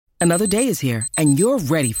Another day is here, and you're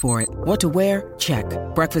ready for it. What to wear? Check.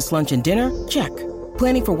 Breakfast, lunch, and dinner? Check.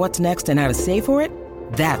 Planning for what's next and how to save for it?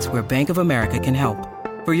 That's where Bank of America can help.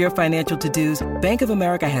 For your financial to-dos, Bank of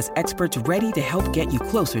America has experts ready to help get you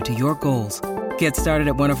closer to your goals. Get started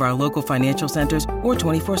at one of our local financial centers or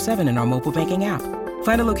 24/7 in our mobile banking app.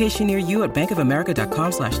 Find a location near you at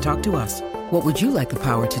bankofamerica.com/talktous. What would you like the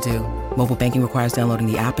power to do? Mobile banking requires downloading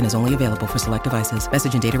the app and is only available for select devices.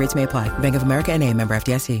 Message and data rates may apply. Bank of America N.A., member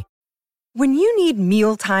FDIC. When you need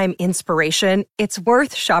mealtime inspiration, it's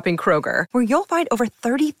worth shopping Kroger, where you'll find over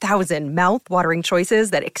 30,000 mouth-watering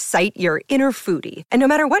choices that excite your inner foodie. And no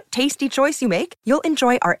matter what tasty choice you make, you'll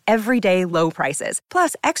enjoy our everyday low prices,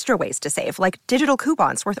 plus extra ways to save, like digital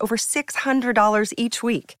coupons worth over $600 each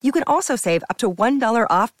week. You can also save up to $1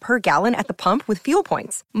 off per gallon at the pump with fuel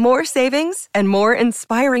points. More savings and more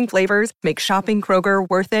inspiring flavors make shopping Kroger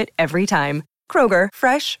worth it every time. Kroger,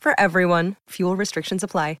 fresh for everyone. Fuel restrictions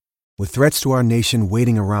apply. With threats to our nation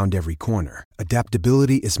waiting around every corner,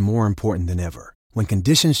 adaptability is more important than ever. When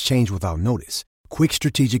conditions change without notice, quick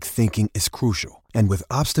strategic thinking is crucial. And with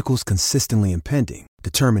obstacles consistently impending,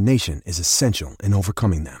 determination is essential in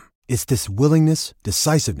overcoming them. It's this willingness,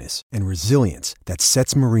 decisiveness, and resilience that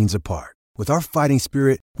sets Marines apart. With our fighting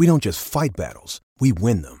spirit, we don't just fight battles, we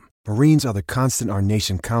win them. Marines are the constant our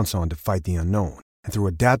nation counts on to fight the unknown. And through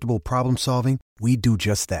adaptable problem solving, we do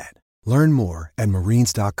just that. Learn more at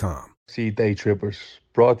marines.com. See Day Trippers,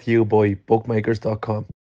 brought to you by bookmakers.com.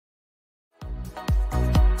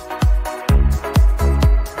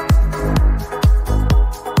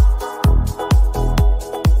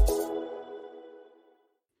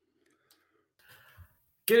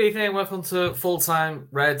 Good evening, welcome to Full Time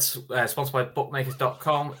Reds, sponsored by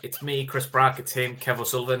bookmakers.com. It's me, Chris Brack, it's him, Kev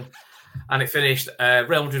O'Sullivan, and it finished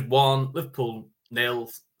Real Madrid 1, Liverpool 0,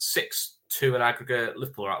 6-2 in aggregate.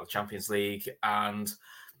 Liverpool are out of the Champions League, and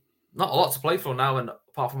not a lot to play for now, and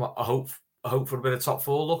apart from a hope for a bit of top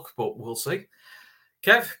four look, but we'll see.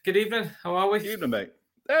 Kev, good evening. How are we? Good evening, mate.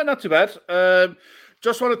 Not too bad.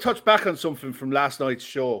 Just want to touch back on something from last night's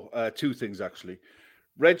show. Two things, actually.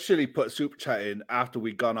 Red Chili put a super chat in after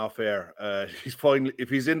we'd gone off air. He's finally, if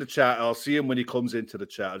he's in the chat, I'll see him when he comes into the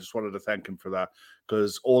chat. I just wanted to thank him for that,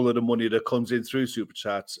 because all of the money that comes in through super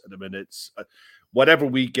chats at the minute, whatever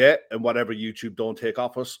we get and whatever YouTube don't take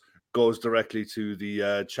off us, goes directly to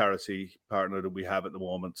the charity partner that we have at the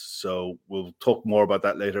moment. So we'll talk more about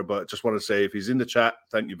that later, but just want to say, if he's in the chat,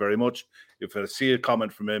 thank you very much. If I see a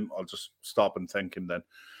comment from him, I'll just stop and thank him then.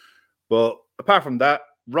 But apart from that,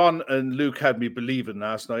 Ron and Luke had me believing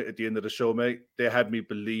last night at the end of the show, mate. They had me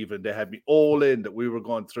believing. They had me all in that we were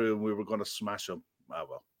going through and we were going to smash them. Ah,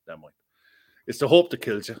 well, never mind. It's the hope that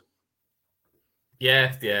kills you.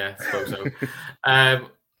 Yeah, I suppose so.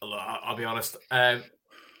 I'll be honest.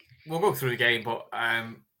 We'll go through the game, but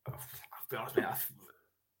I'll be honest, mate.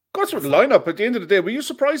 Go through the lineup. At the end of the day, were you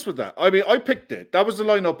surprised with that? I mean, I picked it. That was the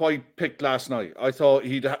lineup I picked last night. I thought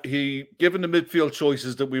he given the midfield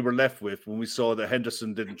choices that we were left with when we saw that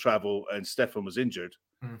Henderson didn't travel and Stefan was injured.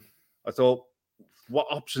 I thought, what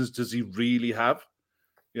options does he really have?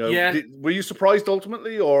 You know, were you surprised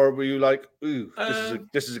ultimately, or were you like, ooh,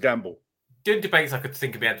 this is a gamble? The only debates I could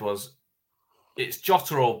think of yet was it's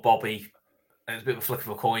Jota or Bobby, and it's a bit of a flick of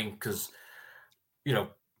a coin because, you know,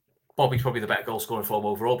 Bobby's probably the better goal scoring form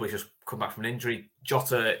overall, but he's just come back from an injury.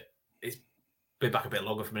 Jota has been back a bit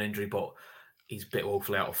longer from an injury, but he's a bit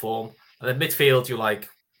woefully out of form. And then midfield, you're like,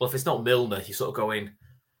 well, if it's not Milner, you sort of go in.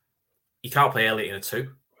 You can't play Elliott in a 2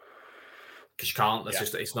 because you can't. That's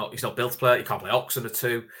just he's not built to play. You can't play Ox in a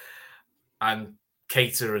 2, and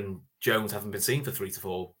Keita and Jones haven't been seen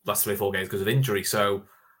for last 3 or 4 games because of injury. So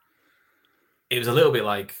it was a little bit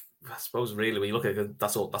like, I suppose, really, when you look at it,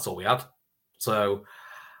 that's all we had. So.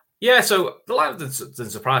 Yeah, so the lineup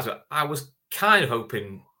didn't surprise me. I was kind of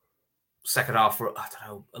hoping second half for, I don't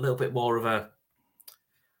know, a little bit more of a,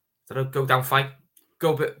 go down fighting.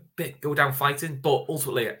 But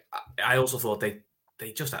ultimately, I also thought they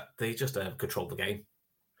just controlled the game.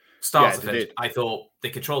 Start to finish, I thought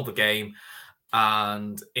they controlled the game.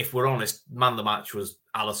 And if we're honest, man of the match was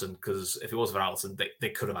Alisson, because if it wasn't for Alisson, they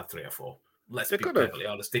could have had 3 or 4. Let's be perfectly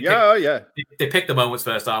honest. They picked the moments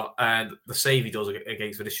first half, and the save he does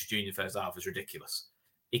against Vinicius Junior first half is ridiculous.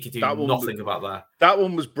 He could do nothing about that. That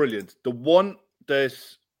one was brilliant. The one that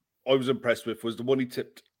I was impressed with was the one he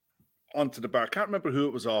tipped onto the bar. I can't remember who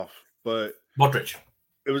it was off, but Modric.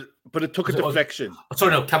 It took a deflection.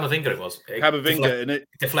 Camavinga it was. Camavinga, and it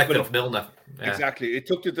deflected off Milner. Yeah. Exactly. It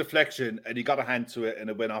took the deflection, and he got a hand to it, and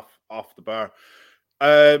it went off the bar.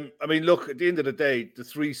 I mean, look, at the end of the day, the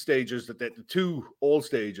 3 stages the 2 all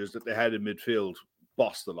stages that they had in midfield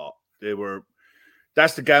bossed a lot.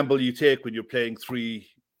 That's the gamble you take when you're playing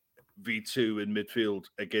 3v2 in midfield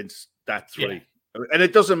against that three. Yeah. And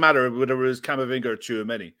it doesn't matter whether it was Camavinga or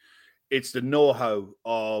Tchouaméni. It's the know-how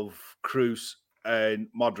of Kroos and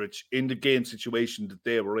Modric in the game situation that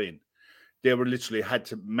they were in. They were literally had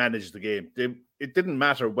to manage the game. It didn't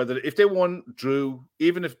matter whether if they won, drew,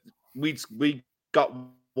 even if we got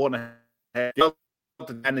one ahead,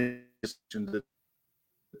 that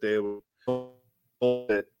they were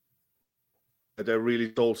at their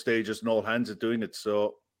really old stages and all hands at doing it.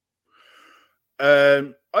 So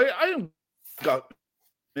I haven't got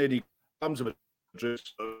any problems with Madrid,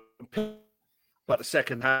 but the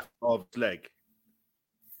second half of the leg.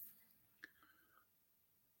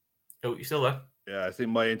 Oh, you still there? Yeah, I think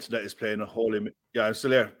my internet is playing a hole in me. Yeah, I'm still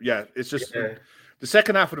there. Yeah, it's just the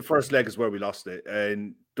second half of the first leg is where we lost it.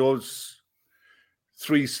 And those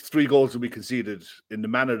three goals that we conceded in the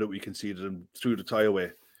manner that we conceded them through the tie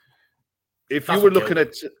away. If you were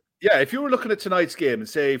looking at tonight's game and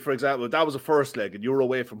say, for example, that was the first leg and you were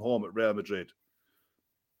away from home at Real Madrid,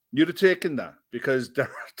 you'd have taken that because they're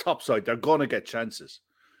top side. They're going to get chances.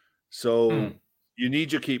 So you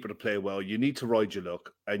need your keeper to play well. You need to ride your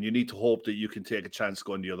luck and you need to hope that you can take a chance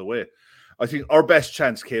going the other way. I think our best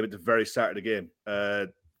chance came at the very start of the game.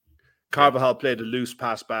 Carvajal played a loose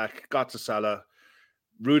pass back, got to Salah.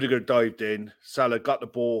 Rudiger dived in. Salah got the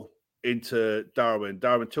ball into Darwin.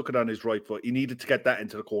 Darwin took it on his right foot. He needed to get that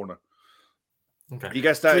into the corner. Okay. He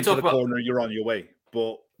gets that into the corner, you're on your way.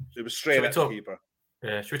 But it was straight at the keeper.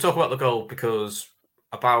 Yeah. Should we talk about the goal? Because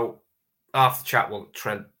about after the chat,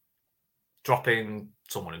 Trent dropping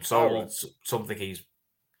someone himself, some think he's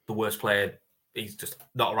the worst player. He's just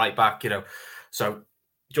not a right back, So do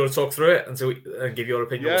you want to talk through it and give your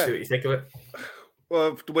opinion? We'll see what you think of it.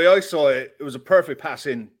 Well, the way I saw it, it was a perfect pass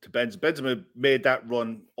in to Benzema. Benzema made that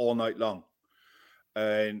run all night long.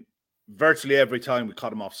 And virtually every time we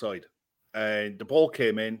caught him offside. And the ball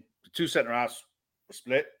came in. The two centre-halves were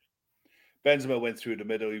split. Benzema went through the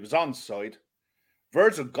middle. He was onside.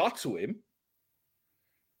 Virgil got to him.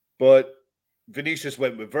 But Vinicius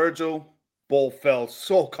went with Virgil. Ball fell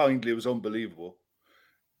so kindly. It was unbelievable.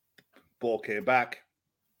 Ball came back.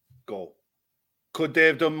 Goal. Could they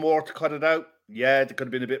have done more to cut it out? Yeah, they could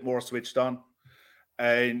have been a bit more switched on.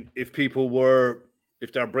 And if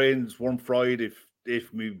their brains weren't fried,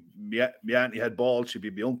 if my auntie had balls, she'd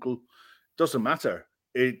be my uncle. Doesn't matter.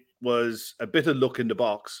 It was a bit of luck in the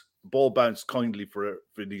box. Ball bounced kindly for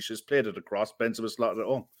Vinicius, played it across. Benzema slotted it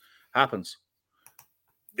home. Happens.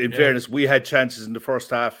 In fairness, we had chances in the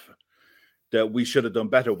first half that we should have done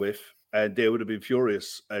better with, and they would have been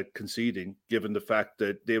furious at conceding, given the fact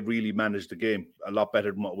that they really managed the game a lot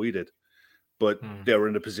better than what we did. But they were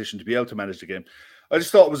in a position to be able to manage the game. I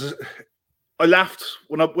just thought I laughed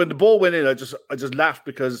when the ball went in. I just laughed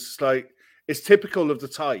because it's typical of the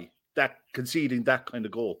tie that conceding that kind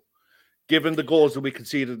of goal, given the goals that we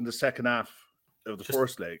conceded in the second half of the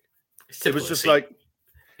first leg. It was just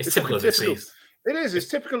it's typical of the season. It is. It's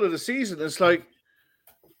typical of the season. It's like,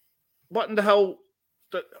 what in the hell?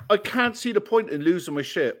 I can't see the point in losing my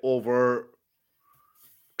shit over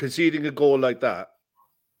conceding a goal like that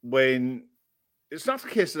when. It's not the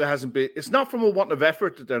case that it hasn't been. It's not from a want of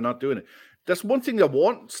effort that they're not doing it. That's one thing I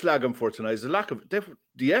won't slag them for tonight is the lack of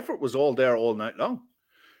the effort was all there all night long.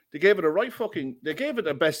 They gave it they gave it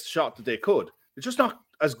the best shot that they could. It's just not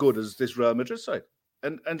as good as this Real Madrid side.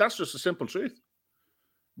 And that's just a simple truth.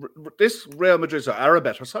 This Real Madrid side are a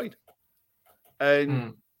better side.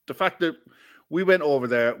 And the fact that we went over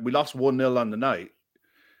there, we lost 1-0 on the night.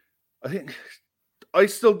 I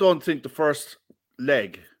still don't think the first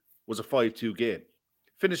leg was a 5-2 game.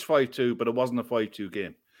 Finished 5-2, but it wasn't a 5-2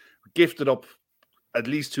 game. Gifted up at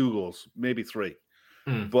least 2 goals, maybe 3.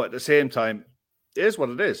 But at the same time, it is what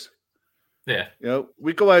it is. Yeah.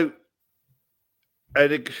 We go out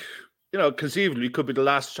and it, conceivably could be the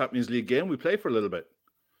last Champions League game we play for a little bit.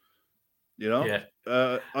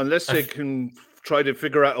 Unless they can try to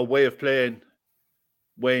figure out a way of playing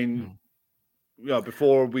when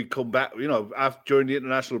before we come back, during the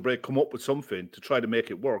international break, come up with something to try to make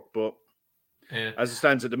it work. But as it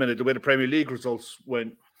stands at the minute, the way the Premier League results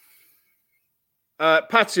went.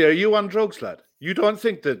 Patsy, are you on drugs, lad? You don't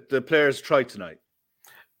think that the players tried tonight?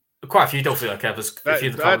 Quite a few don't feel like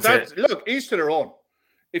Kev. Look, each to their own.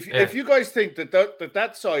 If you guys think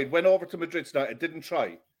that side went over to Madrid tonight and didn't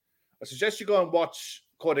try, I suggest you go and watch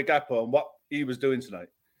Cody Gakpo and what he was doing tonight.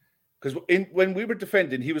 Because when we were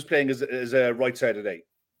defending, he was playing as a right-sided 8.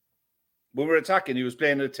 When we were attacking, he was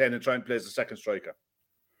playing at a 10 and trying to play as a second striker.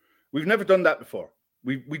 We've never done that before.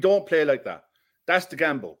 We don't play like that. That's the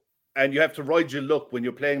gamble. And you have to ride your luck when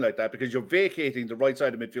you're playing like that because you're vacating the right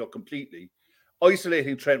side of midfield completely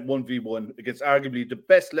isolating Trent 1v1 against arguably the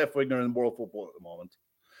best left winger in world football at the moment.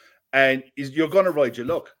 And you're going to ride your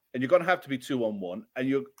luck, and you're going to have to be 2-on-1,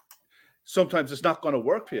 and sometimes it's not going to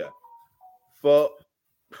work for you. But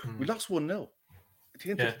we lost 1-0 at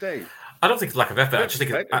the end of the day. I don't think it's lack of effort. I just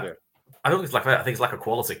think I don't think it's lack of effort. I think it's lack of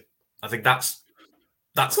quality. I think that's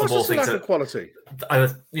the more thing. Lack of quality. I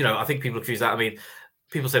think people accuse that. I mean,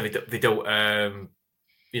 people say they don't.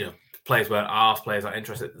 Players weren't arsed, players aren't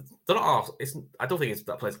interested. They're not arsed. I don't think it's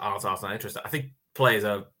that players aren't arsed, not interested. I think players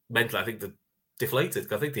are mentally, I think they're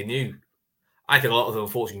deflated. I think they knew. I think a lot of them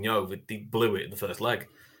unfortunately know that they blew it in the first leg.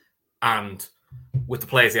 And with the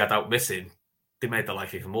players they had out missing, they made their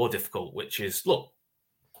life even more difficult, which is, look,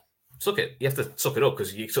 suck it. You have to suck it up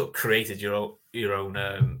because you sort of created your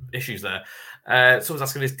own issues there. Someone's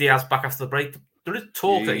asking, is Diaz back after the break? There is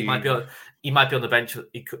talk that he might be on the bench.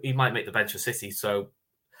 He might make the bench for City. So,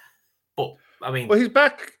 but I mean, well, he's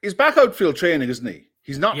back outfield training, isn't he?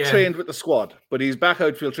 He's not trained with the squad, but he's back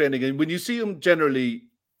outfield training. And when you see him generally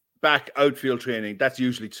back outfield training, that's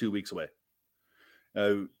usually 2 weeks away.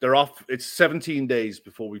 They're off. It's 17 days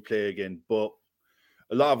before we play again, but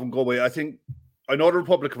a lot of them go away. I know the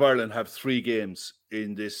Republic of Ireland have 3 games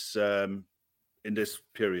in this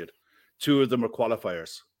period. 2 of them are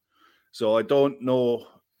qualifiers. So I don't know.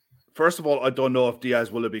 First of all, I don't know if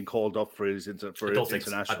Diaz will have been called up for his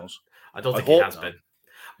internationals. I don't think he has been.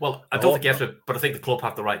 Well, I don't think he has been, but I think the club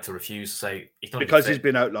have the right to refuse. Say he's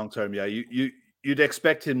been out long term. Yeah, you'd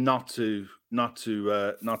expect him not to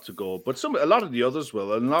go, but a lot of the others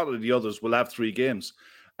will, and a lot of the others will have 3 games,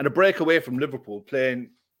 and a break away from Liverpool playing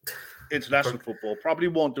international football probably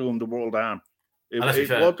won't do him the world harm. It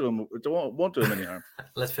won't do him any harm.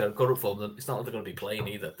 Let's be good for them. It's not like they're going to be playing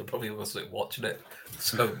either. They're probably going to sit watching it.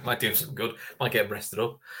 So might do some good. Might get them rested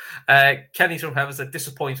up. Kenny from Heaven said,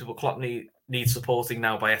 disappointed, but Klopp needs supporting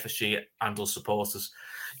now by FSG and us supporters.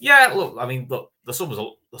 Yeah, look, the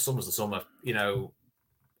summer's the summer. You know,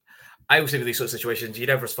 I always think with these sort of situations, you're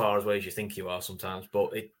never as far away as you think you are sometimes.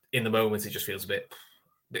 But in the moment, it just feels a bit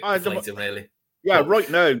deflating, really. Yeah, right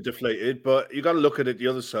now, deflated. But you got to look at it the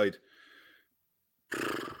other side.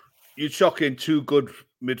 You chuck in 2 good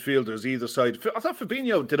midfielders either side. I thought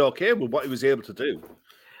Fabinho did okay with what he was able to do.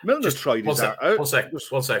 Milner's tried his out. One sec,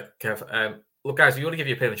 Kev. Look, guys, if you want to give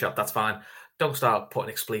your opinion, chat, that's fine. Don't start putting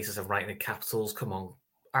expletives and writing in capitals. Come on,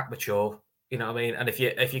 act mature. You know what I mean? And if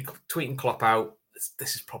you're tweeting Klopp out,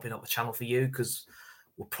 this is probably not the channel for you because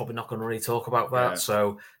we're probably not going to really talk about that. Yeah.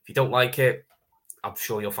 So if you don't like it, I'm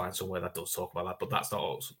sure you'll find somewhere that does talk about that, but that's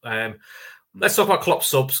not us. Let's talk about Klopp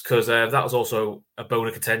subs because that was also a bone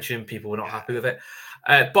of contention. People were not happy with it.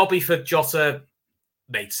 Bobby for Jota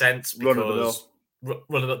made sense because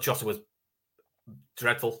running Jota was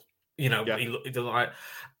dreadful. You know, he didn't like.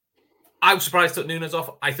 I was surprised he took Núñez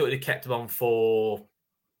off. I thought he'd kept him on for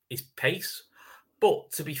his pace,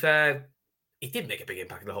 but to be fair, he did make a big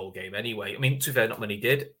impact in the whole game anyway. I mean, to be fair, not many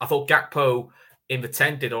did. I thought Gakpo in the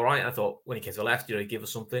 10 did all right. I thought when he came to the left, he'd give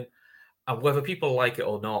us something. And whether people like it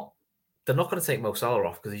or not, they're not going to take Mo Salah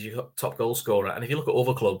off because he's your top goal scorer. And if you look at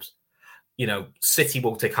other clubs, you know, City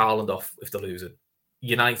won't take Haaland off if they're losing.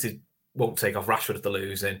 United won't take off Rashford if they're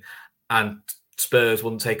losing. And Spurs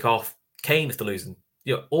wouldn't take off Kane if they're losing.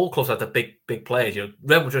 You know, all clubs had the big players. You know,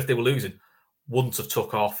 Real Madrid, if they were losing, wouldn't have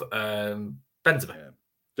took off Benzema. Yeah.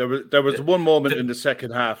 There was one moment in the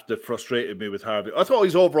second half that frustrated me with Harvey. I thought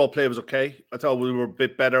his overall play was okay. I thought we were a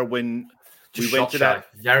bit better when we went to that.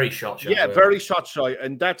 Very shot shy. Yeah, very shot shy.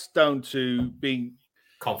 And that's down to being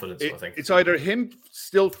confidence, I think. It's either him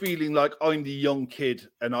still feeling like I'm the young kid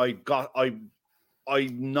and I'm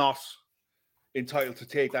not entitled to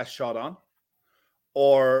take that shot on,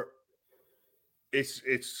 or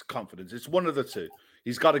it's confidence. It's one of the two.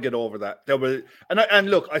 He's got to get over that. And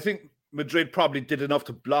look, I think Madrid probably did enough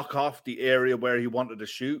to block off the area where he wanted to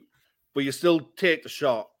shoot, but you still take the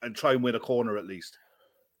shot and try and win a corner at least.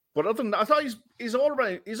 But other than that, I thought his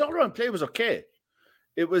all-around play was okay.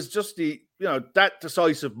 It was just that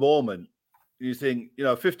decisive moment. You think,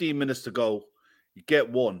 15 minutes to go, you get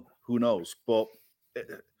one. Who knows? But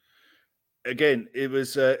again, it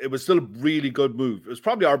was still a really good move. It was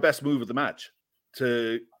probably our best move of the match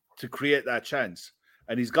to create that chance.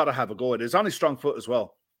 And he's got to have a go. And it's on his strong foot as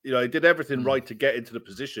well. He did everything right to get into the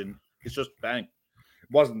position. It's just bang.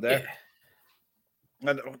 It wasn't there. Yeah.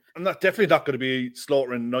 And I'm definitely not going to be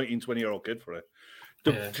slaughtering a 19, 20-year-old kid for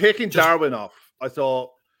it. Taking Darwin off, I thought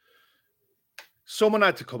someone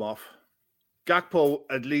had to come off. Gakpo,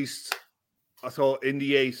 at least, I thought in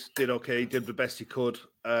the 8 did okay, did the best he could.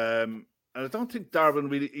 And I don't think Darwin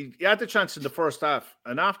really... He had the chance in the first half.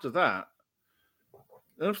 And after that,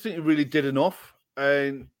 I don't think he really did enough.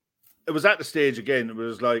 And it was at the stage again. It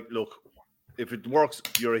was like, look, if it works,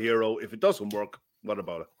 you're a hero. If it doesn't work, what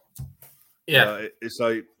about it? Yeah, it's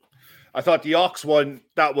like I thought the Ox one,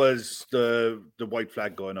 that was the white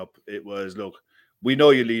flag going up. It was, look, we know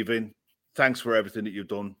you're leaving. Thanks for everything that you've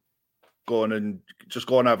done. Go on and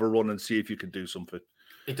have a run and see if you can do something.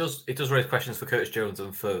 It does raise questions for Curtis Jones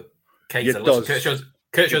and for Keita. It does. Curtis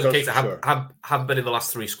Jones and Keita sure. haven't been in the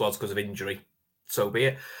last 3 squads because of injury. So be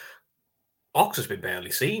it. Ox has been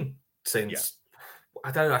barely seen since.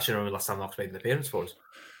 I don't actually remember the last time Ox made an appearance for us.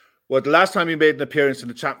 Well, the last time he made an appearance in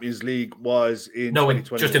the Champions League was in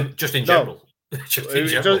 2021. Just in general.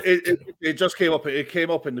 It just came up. It came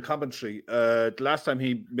up in the commentary. The last time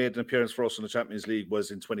he made an appearance for us in the Champions League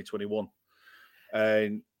was in 2021,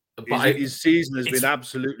 and his season has been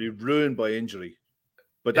absolutely ruined by injury.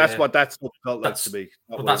 But that's what that felt like to me.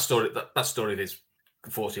 That story of his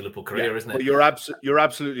 40 Liverpool career, isn't it? But you're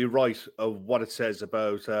absolutely right of what it says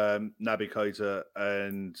about Naby Keita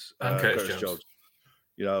and Curtis Jones.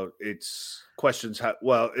 You know, it's questions.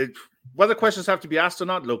 Whether questions have to be asked or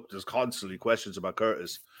not. Look, there's constantly questions about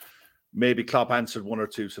Curtis. Maybe Klopp answered 1 or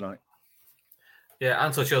 2 tonight. Yeah,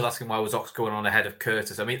 Anto Chill's asking why was Ox going on ahead of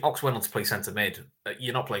Curtis. I mean, Ox went on to play centre mid.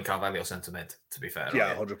 You're not playing Carvalho centre mid, to be fair.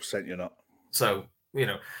 Yeah, 100% you're not. So, you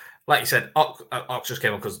know, like you said, Ox just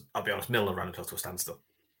came on because, I'll be honest, Milner ran himself to a standstill.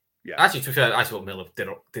 Yeah. Actually, to be fair, I thought Milner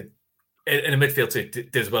did in a midfield too,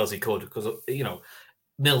 did as well as he could because, you know,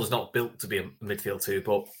 Milner's not built to be a midfield too,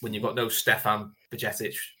 but when you've got no Stefan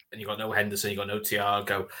Bajcetic and you've got no Henderson, you've got no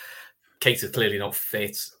Thiago, Keita's clearly not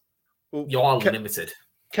fit, you are limited.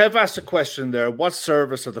 Kev asked a question there. What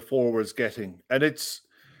service are the forwards getting? And it's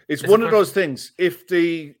one of those things. If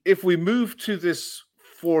we move to this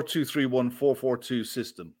 4-2-3-1, 4-4-2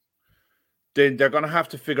 system, then they're going to have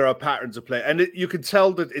to figure out patterns of play. And you can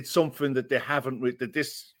tell that it's something that that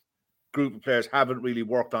this group of players haven't really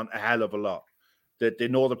worked on a hell of a lot. That they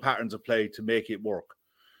know the patterns of play to make it work.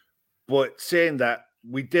 But saying that,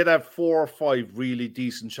 we did have 4 or 5 really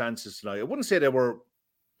decent chances tonight. I wouldn't say they were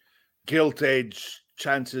gilt-edge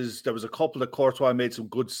chances. There was a couple that Courtois made some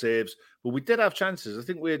good saves, but we did have chances. I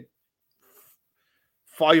think we had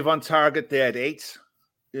 5 on target. They had 8.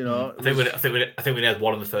 You know, I think we had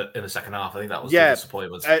 1 in the second half. I think that was the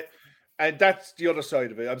disappointment. And that's the other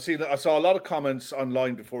side of it. I saw a lot of comments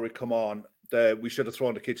online before we come on that we should have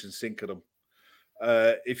thrown the kitchen sink at them.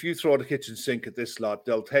 If you throw the kitchen sink at this lot,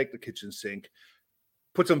 they'll take the kitchen sink,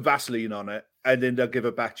 put some Vaseline on it, and then they'll give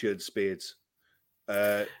it back to you in spades.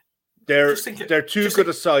 They're too good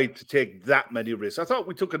a side to take that many risks. I thought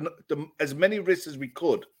we took as many risks as we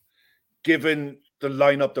could, given the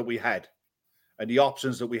lineup that we had and the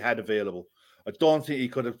options that we had available. I don't think he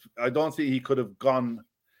could have gone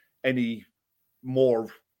any more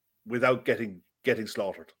without getting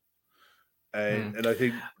slaughtered. And I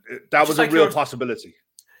think that was a real possibility.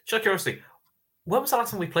 Just curiosity, when was the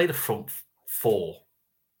last time we played a front 4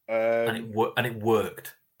 and it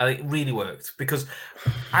worked? And it really worked because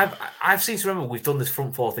I've seen to remember we've done this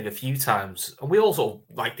front 4 thing a few times, and we also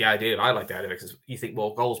like the idea. I like the idea because you think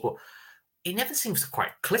more goals, but it never seems to quite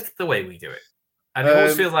click the way we do it. And it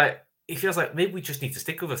always feels like maybe we just need to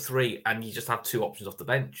stick with a 3 and you just have 2 options off the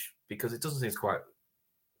bench because it doesn't seem to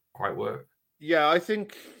quite work. Yeah, I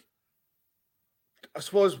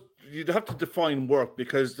suppose you'd have to define work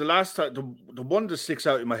because the last time, the one that sticks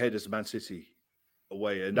out in my head is Man City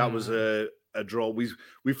away, and that was a draw.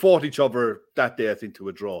 We fought each other that day, I think, to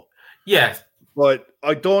a draw. Yeah. But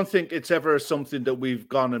I don't think it's ever something that we've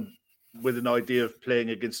gone with an idea of playing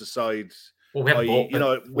against a side, well, we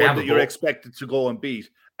haven't one that you're expected to go and beat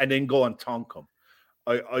and then go and tonk them.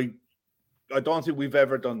 I don't think we've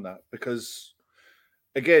ever done that because,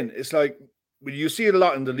 again, it's like you see it a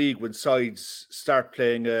lot in the league when sides start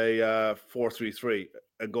playing a 4-3-3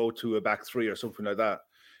 and go to a back 3 or something like that.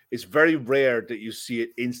 It's very rare that you see it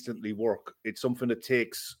instantly work. It's something that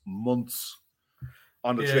takes months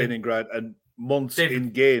on the training ground and months in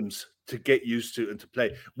games to get used to and to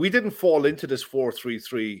play. We didn't fall into this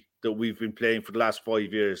 4-3-3 that we've been playing for the last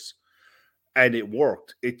 5 years, and it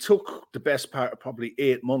worked. It took the best part of probably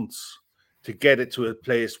 8 months to get it to a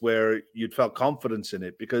place where you'd felt confidence in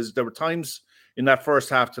it, because there were times in that first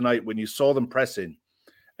half tonight when you saw them pressing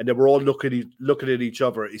and they were all looking at each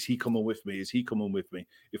other. Is he coming with me? Is he coming with me?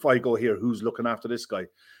 If I go here, who's looking after this guy?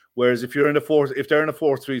 Whereas if they're in a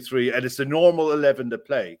 4-3-3 and it's the normal 11 to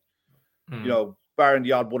play, barring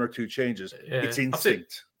the odd 1 or 2 changes, it's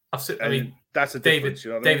instinct. I mean, that's a difference.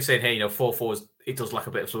 David's saying, hey, 4-4, it does lack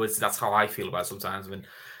a bit of fluidity. That's how I feel about it sometimes. I mean,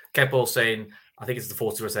 Keppel's saying, I think it's the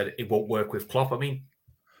 4-2 I said it won't work with Klopp. I mean,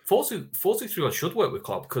 4-2-3-1 should work with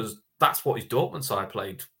Klopp because that's what his Dortmund side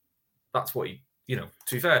played. That's what he, to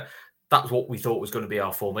be fair, that's what we thought was going to be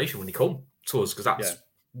our formation when he come to us, because that's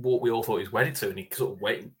what we all thought he was wedded to, and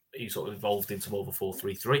he sort of evolved into more of a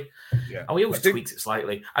 4-3-3. Yeah, and we always tweaked it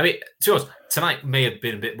slightly. I mean, to us, tonight may have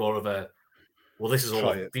been a bit more of a, well, this is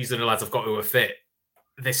all these are the lads I've got who are fit.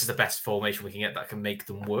 This is the best formation we can get that can make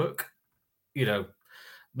them work. You know,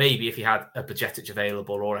 maybe if he had a Bajcetic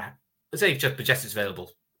available, or let's say just Bajcetic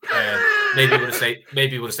available, maybe he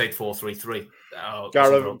would have stayed 4-3-3.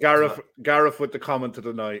 Gareth with the comment of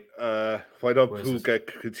the night. Why don't who get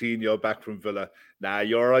Coutinho back from Villa? Nah,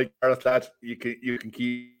 you're right, Gareth. Lad, you can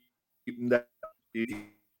keep him there.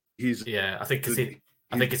 I think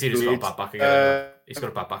Coutinho's got a bad back again. He's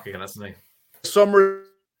got a bad back again, hasn't he? Summer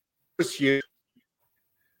is huge.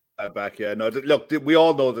 Back, yeah. No, look, we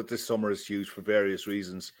all know that this summer is huge for various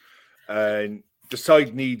reasons, and the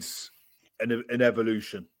side needs an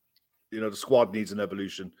evolution. You know, the squad needs an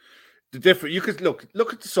evolution. You could look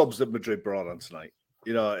at the subs that Madrid brought on tonight.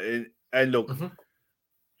 You know, and look,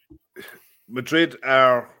 Madrid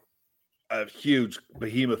are a huge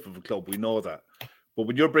behemoth of a club. We know that, but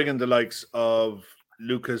when you're bringing the likes of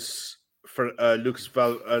Lucas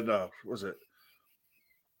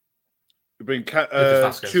You bring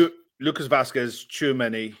Lucas Vasquez,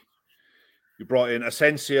 Tchouameni. You brought in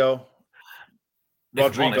Asensio,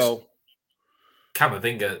 Rodrigo.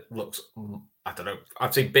 Camavinga looks, I don't know.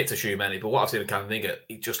 I've seen bits of Tchouameni, but what I've seen of Camavinga,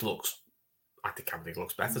 he just looks. I think Camavinga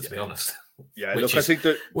looks better, to be honest. Yeah, I think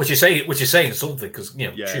that which is saying something, because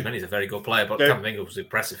Tchouameni's a very good player, but Camavinga was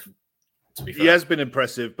impressive. To be fair, he has been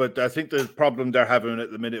impressive, but I think the problem they're having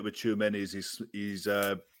at the minute with Tchouameni is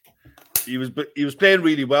he was playing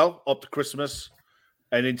really well up to Christmas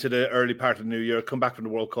and into the early part of the new year. Come back from the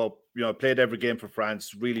World Cup, played every game for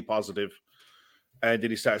France, really positive, and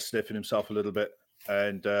then he started sniffing himself a little bit.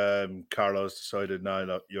 And Carlos decided, no,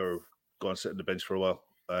 look, you're going to sit on the bench for a while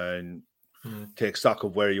and take stock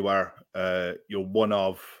of where you are. You're one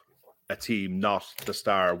of a team, not the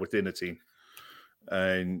star within a team.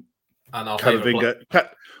 And Camavinga.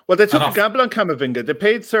 Well, they took a gamble on Camavinga. They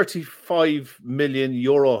paid 35 million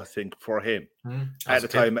euro, I think, for him at the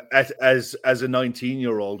time, as a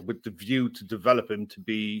 19-year-old, with the view to develop him to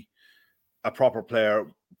be a proper player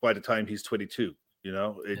by the time he's 22.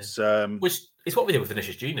 It's which is what we did with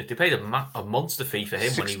Vinicius Junior. They paid a monster fee for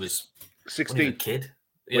him when he was 16, when he was a kid.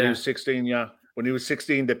 When he was 16, yeah. When he was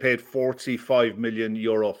 16, they paid 45 million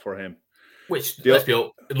euro for him. Which, let's be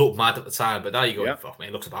honest, it looked mad at the time, but now you go, fuck me,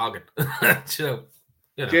 it looks a bargain.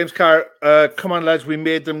 James Carr, come on, lads, we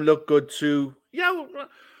made them look good too. Yeah,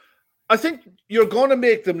 I think you're going to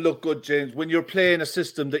make them look good, James, when you're playing a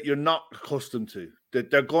system that you're not accustomed to. That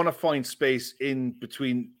they're going to find space in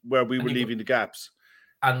between where we were leaving the gaps.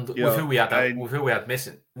 And with who we had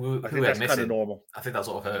missing, that's kind of normal. I think that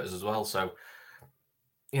sort of hurt us as well. So,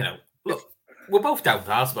 look, we're both down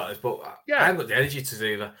to ask about this, but I haven't got the energy to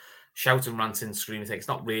do that. Shouting, ranting, screaming thing. It's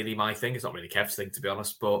not really my thing. It's not really Kev's thing, to be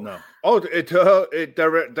honest. But no.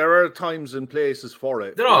 There are times and places for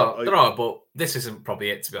it. There are, but this isn't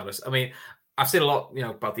probably it, to be honest. I mean, I've seen a lot,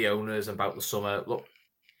 about the owners and about the summer. Look,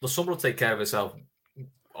 the summer will take care of itself.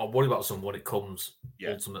 I'll worry about the summer when it comes,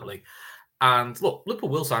 ultimately. And look, Liverpool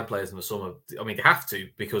will sign players in the summer. I mean, they have to,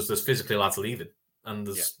 because there's physically lads leaving and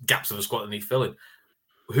there's gaps of the squad that need filling.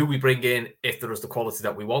 Who we bring in, if there is the quality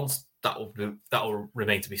that we want, that will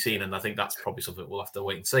remain to be seen, and I think that's probably something we'll have to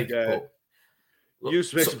wait and see. Yeah. We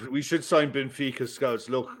should sign Benfica scouts.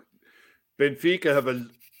 Look, Benfica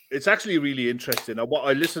it's actually really interesting.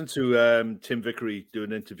 I listened to Tim Vickery do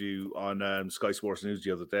an interview on Sky Sports News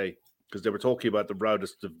the other day, because they were talking about the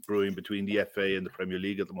routest of brewing between the FA and the Premier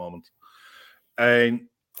League at the moment, and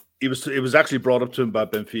it was actually brought up to him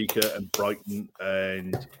about Benfica and Brighton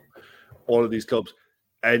and all of these clubs.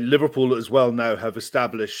 And Liverpool as well now have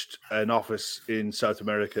established an office in South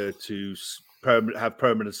America to have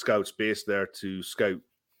permanent scouts based there to scout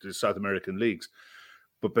the South American leagues.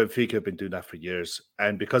 But Benfica have been doing that for years.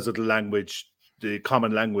 And because of the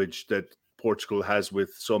common language that Portugal has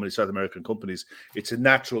with so many South American companies, it's a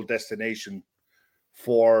natural destination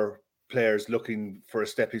for players looking for a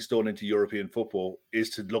stepping stone into European football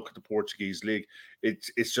is to look at the Portuguese league.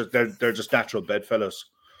 It's just they're just natural bedfellows.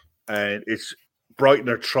 And Brighton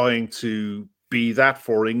are trying to be that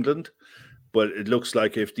for England, but it looks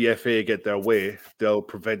like if the FA get their way, they'll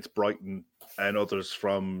prevent Brighton and others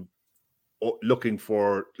from looking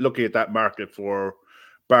at that market for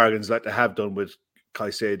bargains like they have done with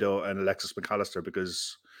Caicedo and Alexis McAllister,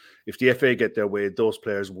 because if the FA get their way, those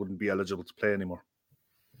players wouldn't be eligible to play anymore.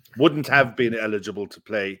 Wouldn't have been eligible to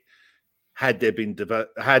play had they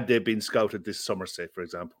been scouted this summer, say, for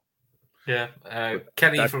example. Yeah.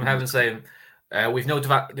 Kenny from Heaven saying, We've no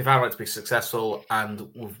development to be successful, and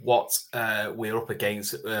with what we're up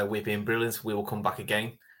against, we're being brilliant. We will come back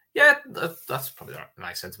again. Yeah, that's probably a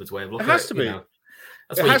nice sentiment way of looking at it. It has to be.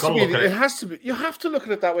 That's what you've got to look at it. It has to be. You have to look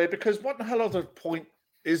at it that way, because what the hell other point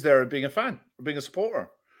is there of being a fan, or being a supporter?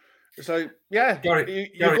 It's like, yeah,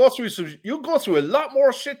 you go through a lot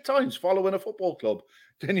more shit times following a football club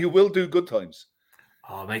than you will do good times.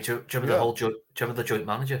 Oh, mate, do you remember the joint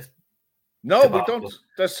manager? No, we don't.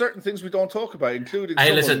 There's certain things we don't talk about, including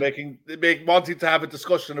someone wanting to have a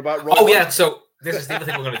discussion about. Oh yeah, so this is the other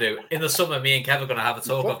thing we're going to do in the summer. Me and Kev are going to have a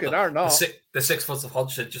talk about the 6 foot of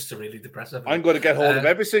Hodgson, just to really depress everyone. I'm going to get hold of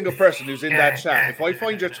every single person who's in that chat. If I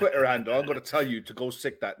find your Twitter handle, I'm going to tell you to go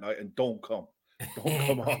sick that night and don't come. Don't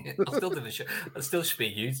come on. I'll still do the show. I'll still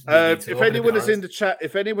speak you. If anyone is in the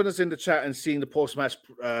chat, and seeing the post-match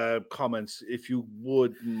comments, if you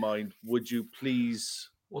wouldn't mind, would you please?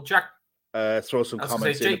 Well, Jack. Throw some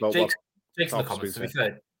comments in about Jake's in the comments. To be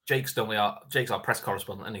fair, Jake's our press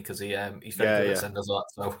correspondent, isn't he? Because he's very good at sending us that.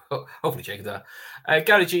 So hopefully Jake does that.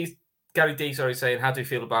 Gary D, saying, how do you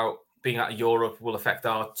feel about being out of Europe will affect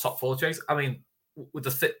our top 4 chase? I mean, with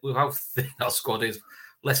how thin our squad is,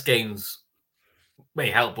 less games may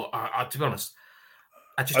help, but to be honest,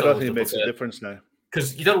 I don't think it makes a difference now.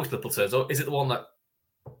 Because you don't know which Liverpool turns up. Is it the one that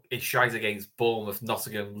is shies against Bournemouth,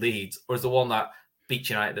 Nottingham, Leeds, or is the one that beat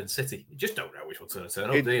United and City? You just don't know which one's going to turn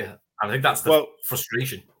up, do you? I think that's the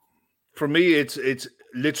frustration. For me, it's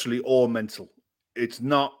literally all mental. It's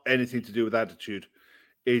not anything to do with attitude.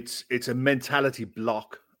 It's a mentality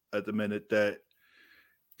block at the minute that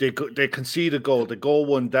they concede a goal, they go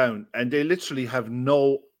one down, and they literally have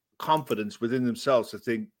no confidence within themselves to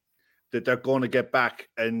think that they're going to get back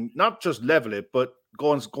and not just level it, but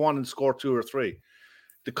go on and score 2 or 3.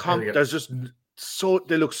 There's just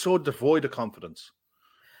they look so devoid of confidence.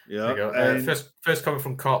 Yeah. First comment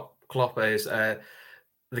from Klopp is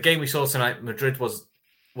the game we saw tonight. Madrid was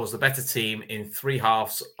the better team in 3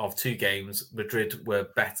 halves of 2 games. Madrid were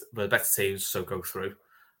better teams, so go through.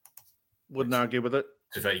 Wouldn't argue with it.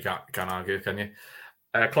 You can't argue, can you?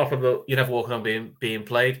 Klopp, you never walking on being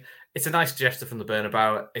played. It's a nice gesture from the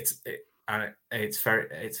Bernabeu. It's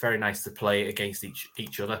very nice to play against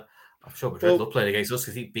each other. I'm sure Madrid love playing against us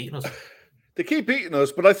because they keep beating us. They keep beating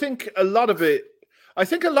us, but I think a lot of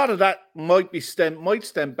that might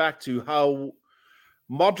stem back to how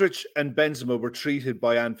Modric and Benzema were treated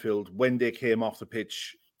by Anfield when they came off the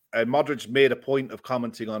pitch, and Modric made a point of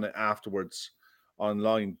commenting on it afterwards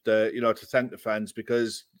online, to thank the fans,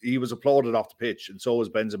 because he was applauded off the pitch, and so was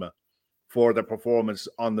Benzema for their performance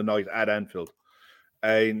on the night at Anfield.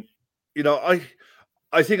 And I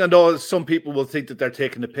think I know some people will think that they're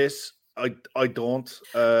taking the piss. I don't.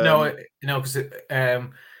 No, because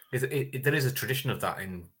there is a tradition of that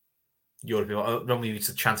in Europe. Normally, we used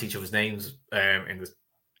to chant each other's names in the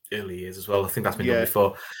early years as well. I think that's been done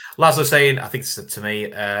before. Laszlo saying, I think said to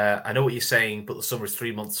me, I know what you're saying, but the summer is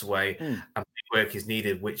 3 months away and work is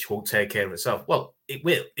needed, which won't take care of itself. Well, it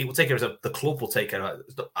will. It will take care of itself. The club will take care of it.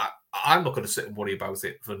 I'm not going to sit and worry about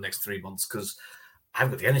it for the next 3 months because I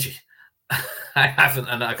haven't got the energy. I haven't,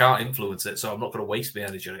 and I can't influence it, so I'm not going to waste my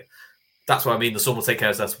energy on it. That's what I mean. The summer will take care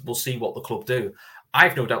of that. We'll see what the club do. I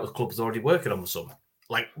have no doubt the club is already working on the summer,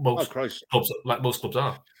 like most clubs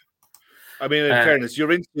are. I mean, in fairness,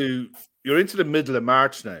 you're into the middle of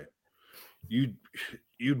March now. You'd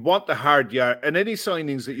want the hard yard, and any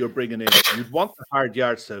signings that you're bringing in, you'd want the hard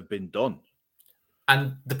yards to have been done.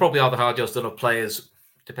 And there probably are the hard yards done of players,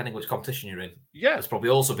 depending which competition you're in. Yeah, it's probably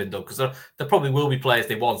also been done because there probably will be players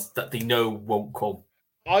they want that they know won't come.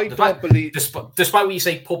 Despite what you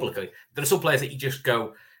say publicly, there are some players that you just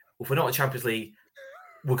go, if we're not in Champions League,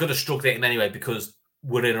 we're going to struggle getting anyway because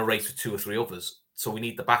we're in a race with 2 or 3 others. So we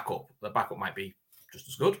need the backup. The backup might be just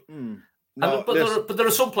as good. But there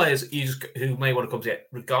are some players who may want to come to it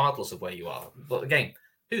regardless of where you are. But again,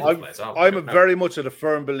 I'm very much a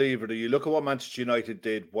firm believer that you look at what Manchester United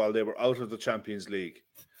did while they were out of the Champions League.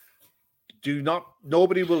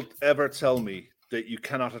 Nobody will ever tell me that you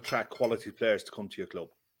cannot attract quality players to come to your club.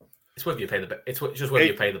 It's whether you pay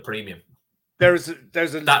you pay the premium. There's a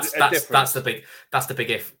difference. That's the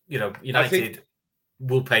big if. United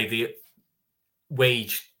will pay the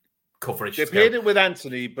wage coverage. They paid it with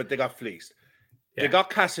Anthony, but they got fleeced. Yeah. They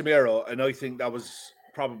got Casemiro, and I think that was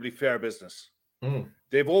probably fair business.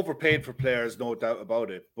 They've overpaid for players, no doubt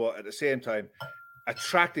about it. But at the same time,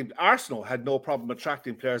 Arsenal had no problem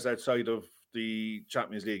attracting players outside of the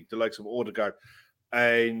Champions League, the likes of Odegaard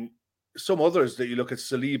and some others that you look at,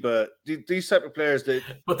 Saliba, these type of players that.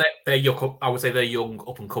 But they're young. I would say they're young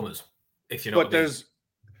up and comers. If you know. But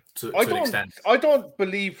to an extent. I don't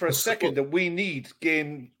believe for a second that we need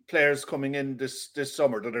game players coming in this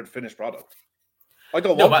summer that are the finished product. I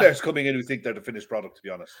don't want players coming in who think they're the finished product, to be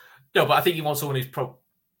honest. No, but I think you want someone who's probably...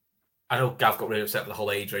 I know Gav got really upset with the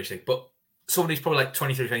whole age race thing, but someone who's probably like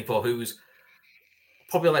 23, 24, who's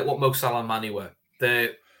probably like what Mo Salah and Mane were.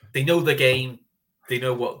 They know the game, they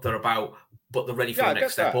know what they're about, but they're ready for the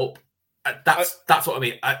next step up. That's what I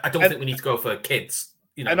mean. I don't think we need to go for kids.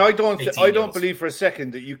 You know, and I don't believe for a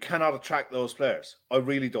second that you cannot attract those players. I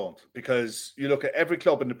really don't, because you look at every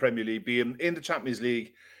club in the Premier League, being in the Champions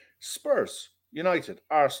League, Spurs, United,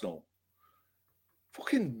 Arsenal,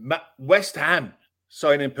 fucking West Ham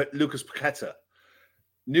signing Lucas Paqueta,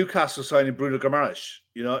 Newcastle signing Bruno Guimaraes.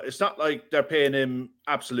 You know, it's not like they're paying him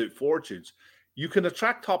absolute fortunes. You can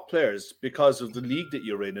attract top players because of the league that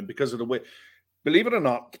you're in and because of the way. Believe it or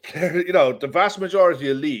not, the vast majority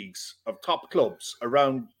of leagues of top clubs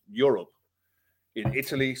around Europe, in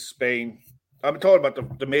Italy, Spain, I'm talking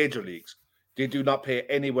about the major leagues, they do not pay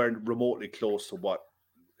anywhere remotely close to what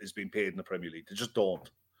is being paid in the Premier League. They just don't.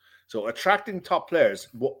 So attracting top players,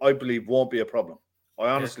 I believe, won't be a problem. I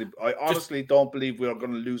honestly don't believe we are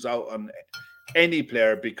going to lose out on any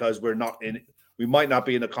player because we might not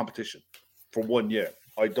be in a competition for 1 year.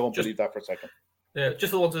 I don't believe that for a second. Yeah,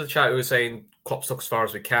 just the ones in the chat who were saying Klopp stuck as far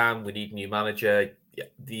as we can. We need a new manager. Yeah,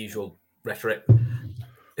 the usual rhetoric.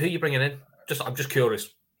 Who are you bringing in? I'm just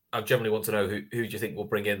curious. I generally want to know who do you think will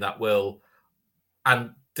bring in that will.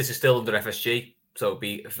 And this is still under FSG, so it'll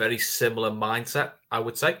be a very similar mindset, I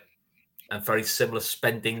would say, and very similar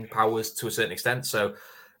spending powers to a certain extent. So,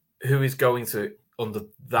 who is going to under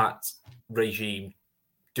that regime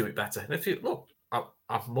do it better? And if you look,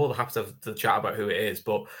 I'm more than happy to have the chat about who it is,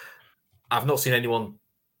 but I've not seen anyone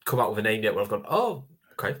come out with a name yet where I've gone, oh,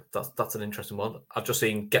 okay, that's an interesting one. I've just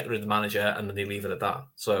seen get rid of the manager and then they leave it at that.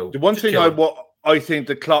 So the one thing I think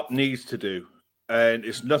the Klopp needs to do, and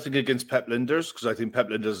it's nothing against Pep Linders, because I think Pep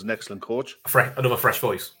Linders is an excellent coach. Another fresh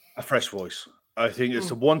voice. A fresh voice. I think it's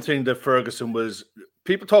the one thing that Ferguson was...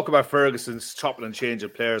 People talk about Ferguson's chopping and changing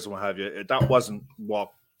players and what have you. That wasn't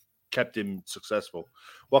what kept him successful.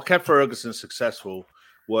 What kept Ferguson successful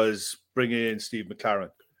was bringing in Steve McLaren.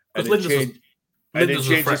 And then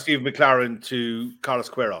changing Steve McLaren to Carlos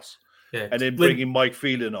Queiroz. Yeah. And then bringing Mike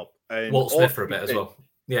Phelan up. And Walt Smith for a bit as well.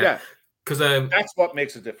 Yeah. Because that's what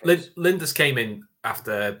makes a difference. Linders came in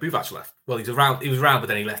after Buvac left. Well, he was around, but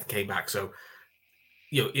then he left and came back. So,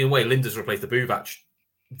 in a way, Linders replaced the Buvac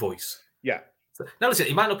voice. Yeah. So, now, listen,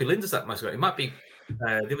 it might not be Linders that much. It might be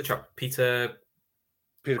the other chap, Peter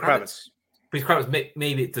Kravitz. Peter Kravitz.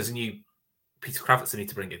 Maybe there's a new Peter Kravitz they need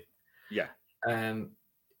to bring in. Yeah.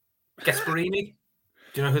 Gasparini.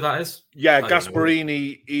 Do you know who that is? Yeah,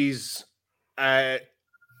 Gasparini is...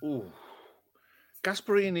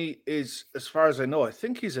 Gasparini is, as far as I know, I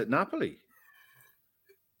think he's at Napoli.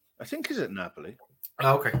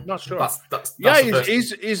 Oh, okay. Not sure. That's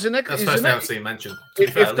he's an... That's the first time I've seen mentioned.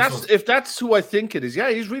 If that's who I think it is,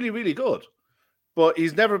 yeah, he's really, really good. But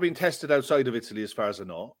he's never been tested outside of Italy, as far as I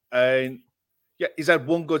know. And yeah, he's had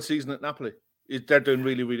one good season at Napoli. They're doing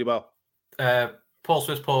really, really well. Paul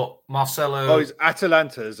Swissport, Marcelo. Oh, he's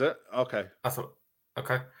Atalanta, is it? Okay. I thought.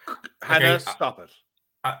 Okay. Hannah, stop it.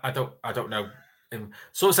 I don't know him.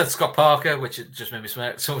 Someone said Scott Parker, which just made me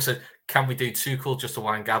smirk. Someone said, "Can we do Tuchel just to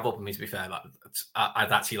wind Gav up?" And me, to be fair,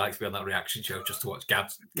 I'd actually like to be on that reaction show just to watch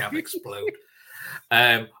Gav explode.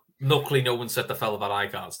 Luckily, no one said the fella that I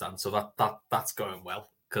can't stand, so that's going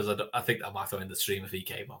well, because I think that might have in the stream if he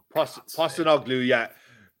came on. Postecoglou, yeah.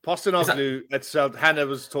 Postecoglou at South. Hannah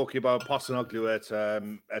was talking about Postecoglou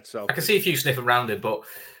at South. I can see a few sniffing around it, but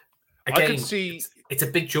again, I can see it's a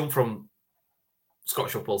big jump from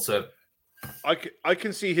Scottish football to. I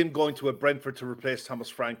can see him going to a Brentford to replace Thomas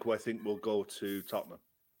Frank, who I think will go to Tottenham.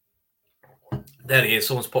 There he is.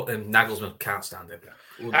 Someone's put him. Nagelsmann can't stand him.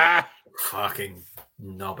 Fucking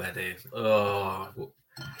knobhead here. Oh,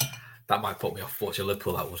 that might put me off watching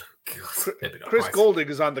Liverpool. That would. God, Chris Golding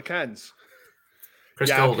is on the cans.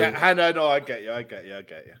 Golding. Hannah, no, I get you.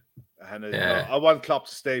 Hannah, yeah. I want Klopp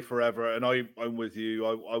to stay forever, and I'm with you.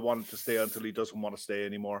 I want him to stay until he doesn't want to stay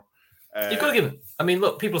anymore. You've got to give him. I mean,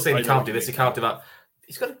 look, people say he can't do this, he can't do that.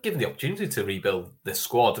 He's got to give him the opportunity to rebuild this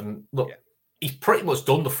squad. And look, he's pretty much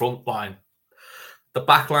done the front line. The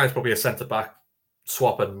back line is probably a centre back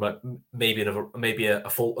swap and maybe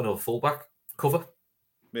another fullback cover.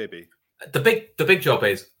 Maybe the big job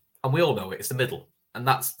is, and we all know it's the middle, and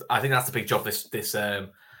I think that's the big job this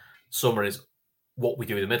summer is what we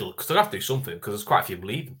do in the middle, because they'll have to do something, because there's quite a few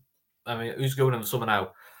leaving. I mean, who's going in the summer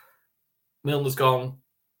now? Milner's gone.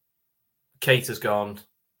 Kate has gone.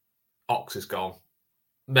 Ox is gone.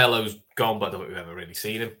 Melo's gone, but I don't think we've ever really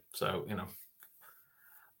seen him. So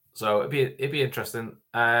so it'd be interesting.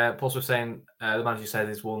 Paul's was saying the manager said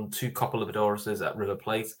he's won 2 Copa Libertadores at River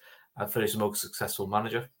Plate and finished the most successful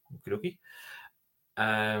manager. Okey-dokey.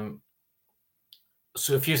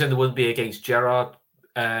 So if you're saying there wouldn't be against Gerrard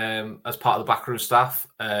as part of the backroom staff,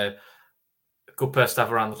 good person to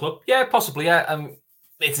have around the club, yeah, possibly, yeah.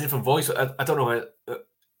 It's a different voice. I don't know.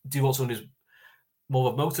 Do you want someone who's more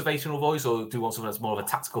of a motivational voice, or do you want someone that's more of a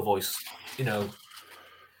tactical voice?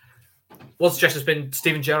 One suggestion has been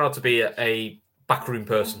Steven Gerrard to be a backroom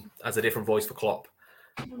person as a different voice for Klopp.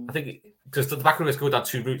 I think because the backroom is going down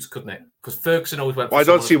 2 routes, couldn't it? Because Ferguson always went. I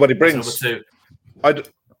don't see what he brings.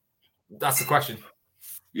 That's the question.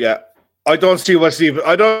 Yeah, I don't see what Steve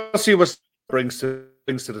brings to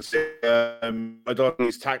the. I don't know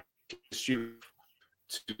his tactical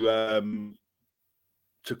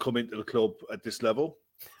to come into the club at this level,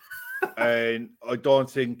 and I don't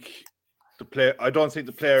think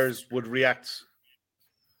the players would react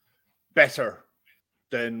better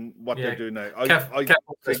than what they're doing now.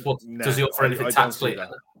 Does he offer anything tactically?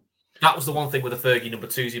 That was the one thing with the Fergie number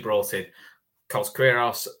 2s he brought in: Carlos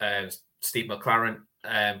Queiroz, Steve McLaren,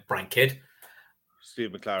 Brian Kidd.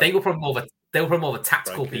 Steve McLaren. They were probably more of a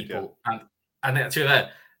tactical Brian people, Kidd, and actually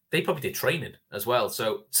they probably did training as well.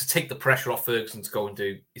 So to take the pressure off Ferguson to go and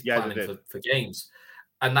do his planning for games,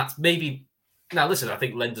 and that's maybe now. Listen, I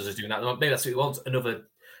think Lenders is doing that. Maybe that's what he wants, another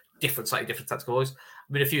different tactical voice.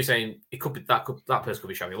 I mean, if you're saying it could be that person could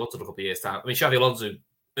be Xabi Alonso in a couple of years' time. I mean, Xabi Alonso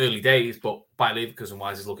early days, but by Leverkusen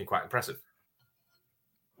wise is looking quite impressive.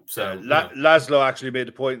 So Laszlo actually made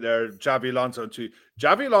the point there. Xabi Alonso too.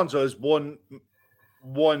 Xabi Alonso is one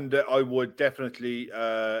that I would definitely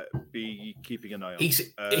be keeping an eye on.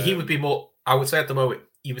 He would be more. I would say at the moment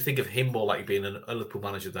you would think of him more like being a Liverpool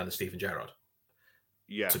manager than a Steven Gerrard.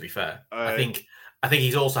 Yeah. To be fair, I think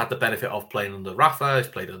he's also had the benefit of playing under Rafa. He's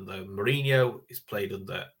played under Mourinho. He's played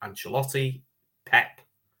under Ancelotti, Pep.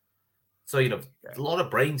 So a lot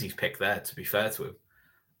of brains he's picked there. To be fair to him,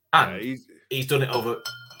 and he's done it over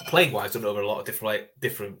playing wise, done it over a lot of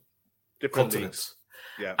different continents. Leagues.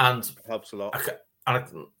 Yeah, and it helps a lot. And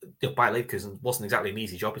Bayer Leverkusen wasn't exactly an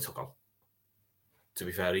easy job he took on. To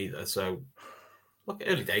be fair, either. So look,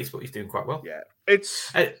 early days, but he's doing quite well. Yeah,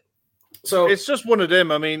 it's just one of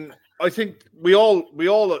them. I mean, I think we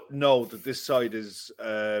all know that this side is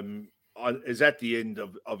at the end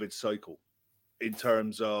of its cycle in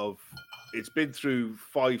terms of it's been through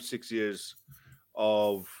 5-6 years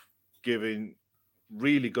of giving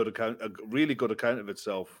really good account of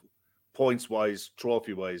itself, points wise,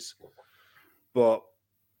 trophy wise, but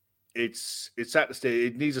it's at the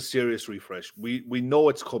stage. It needs a serious refresh. We know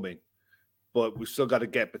it's coming, but we've still got to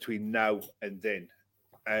get between now and then.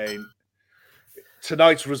 And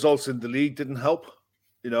tonight's results in the league didn't help.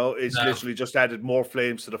 It's literally just added more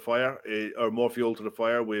flames to the fire, or more fuel to the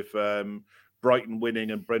fire with Brighton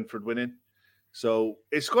winning and Brentford winning. So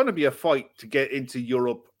it's going to be a fight to get into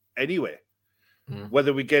Europe anyway,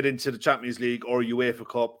 whether we get into the Champions League or UEFA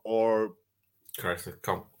Cup or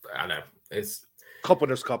I know it's Cup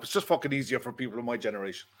Winners' Cup. It's just fucking easier for people of my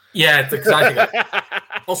generation. Yeah, it's exciting.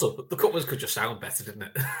 Also, the Cup Winners could just sound better, didn't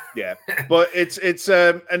it? Yeah, but it's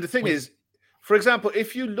and the thing is, for example,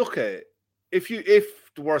 if you look at it, if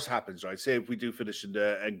the worst happens, right? Say if we do finish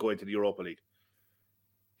and go into the Europa League,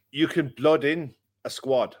 you can blood in a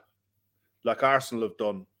squad like Arsenal have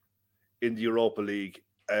done in the Europa League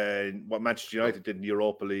and what Manchester United did in the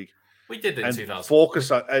Europa League. We did it in 2000. Focus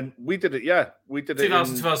on, and we did it. Yeah, we did it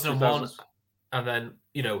 2001, and then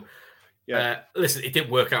listen, it didn't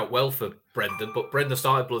work out well for Brendan, but Brendan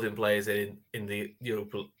started blooding players in the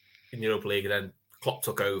Europa League, and then Klopp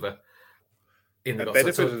took over.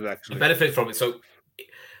 Benefited from it. So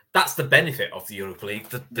that's the benefit of the Europa League.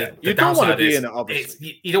 You don't want to be in it,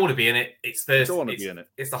 obviously. You don't want to be in it. It's Thursday. You don't want to be in it.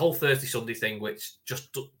 It's the whole Thursday Sunday thing, which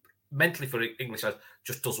just mentally for English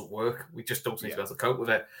just doesn't work. We just don't seem to be able to cope with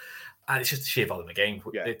it. And it's just the sheer volume of the game.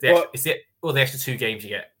 Yeah. The extra 2 games you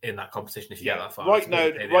get in that competition if you get that far. Right now,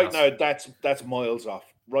 that's miles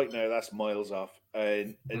off. Right now, that's miles off.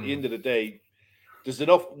 And at the end of the day, there's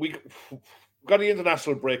enough. We've got the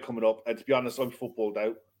international break coming up, and to be honest, I'm footballed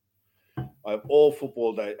out. I'm all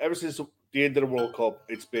footballed out. Ever since the end of the World Cup,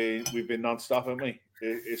 we've been non-stop, haven't we?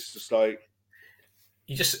 It's just like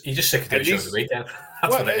you're just sick of doing shows a week. That's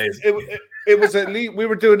what it is. It was at least we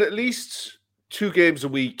were doing at least 2 games a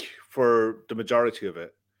week for the majority of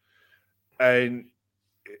it, and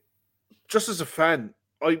just as a fan,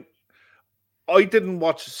 I didn't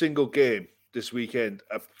watch a single game this weekend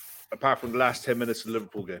apart from the last 10 minutes of the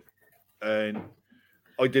Liverpool game, and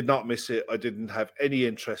I did not miss it. I didn't have any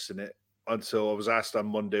interest in it. And so I was asked on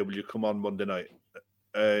Monday, will you come on Monday night?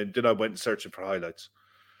 And then I went searching for highlights.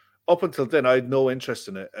 Up until then, I had no interest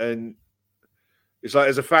in it. And it's like,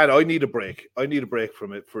 as a fan, I need a break. I need a break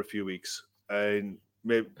from it for a few weeks and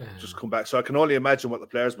maybe just come back. So I can only imagine what the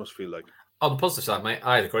players must feel like. On the positive side, mate,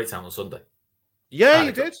 I had a great time on Sunday. Yeah,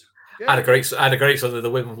 you did. Yeah. I had a great Sunday. The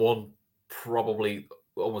women won, probably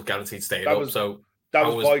almost guaranteed staying up. So that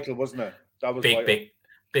was vital, wasn't it? That was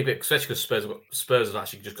big, especially because Spurs have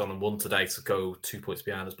actually just gone and won today to go 2 points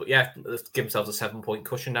behind us. But yeah, let's give themselves a 7-point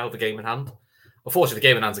cushion now. The game in hand. Unfortunately, the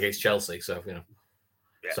game in hand's against Chelsea, so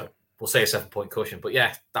so we'll say a 7-point cushion. But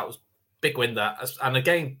yeah, that was big win. And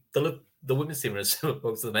again, the women's team are similar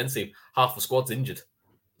to the men's team. Half the squad's injured,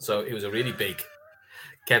 so it was a really big.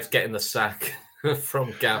 Kev's getting the sack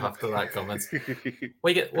from Gav after that comment.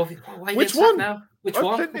 Which one now? Which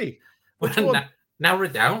one? Which one? Narrow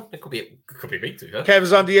it down. It could be me too. Huh?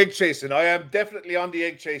 Kev's on the egg chasing. I am definitely on the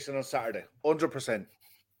egg chasing on Saturday. 100%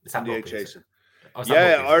 on the egg chasing.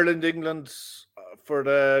 Yeah, Ireland, England for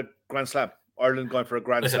the Grand Slam. Ireland going for a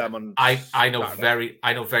Grand Slam on. I know very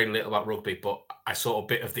little about rugby, but I saw a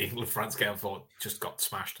bit of the England-France game and thought just got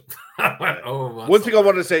smashed. I went, one thing I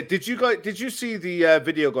wanted to say: Did you see the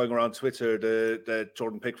video going around Twitter that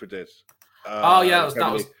Jordan Pickford did? That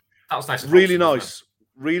was nice. Really nice.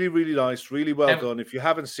 Really, really nice. Really well done. If you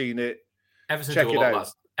haven't seen it, check it out.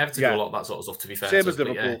 Everton do a lot of that sort of stuff, to be fair. Same as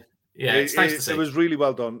Liverpool. Yeah, it's nice to see. It was really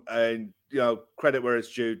well done, and credit where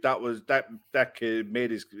it's due. That kid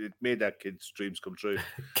made that kid's dreams come true.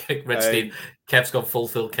 Red Steve, Kev's got full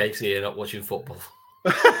Phil Casey here, not watching football.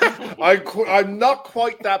 I'm not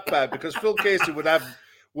quite that bad because Phil Casey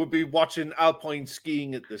would be watching alpine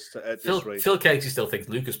skiing at this rate. Phil Casey still thinks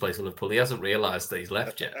Lucas plays for Liverpool. He hasn't realised that he's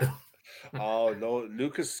left yet. Oh no,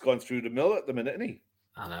 Lucas has gone through the mill at the minute, isn't he?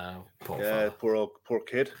 I know. Poor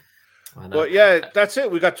kid. I know. But yeah, that's it.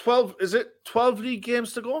 We got 12. Is it 12 league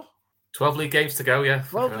games to go? 12 league games to go. Yeah,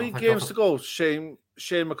 12 league games to go. Shane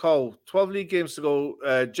McCall. 12 league games to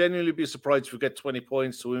go. Genuinely be surprised if we get 20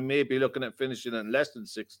 points. So we may be looking at finishing at less than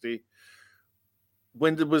 60.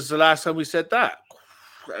 When was the last time we said that?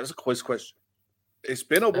 That's a quiz question. It's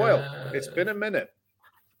been a while. It's been a minute.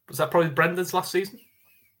 Was that probably Brendan's last season?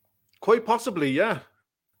 Quite possibly, yeah.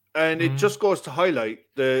 And it just goes to highlight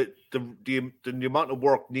the amount of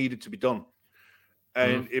work needed to be done.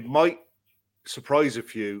 And it might surprise a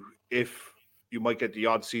few if you might get the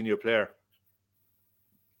odd senior player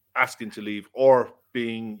asking to leave or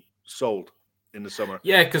being sold in the summer.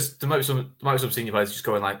 Yeah, because there might be some senior players just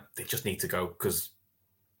going like, they just need to go because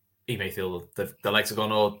he may feel the legs are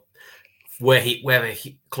gone, or where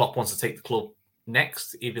Klopp wants to take the club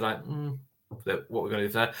next, he'd be like, what we're going to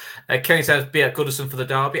do there. Kenny says, be at Goodison for the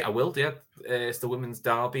derby. I will, yeah. It's the women's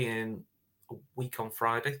derby in a week on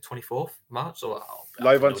Friday, 24th March. So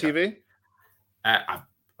live on TV? I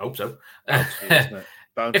hope so.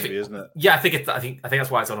 Bound to be, isn't it? Yeah, I think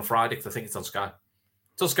that's why it's on a Friday, because I think it's on Sky.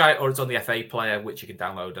 It's on Sky, or it's on the FA player, which you can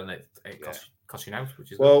download, and it costs you now,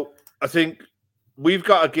 which is well. Good. I think we've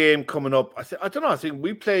got a game coming up. I don't know. I think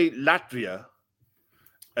we play Latvia,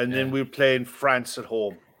 and then we're playing France at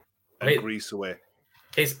home. And Greece away.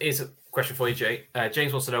 Here's a question for you, Jay.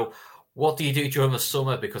 James wants to know, what do you do during the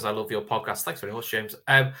summer? Because I love your podcast. Thanks very much, James.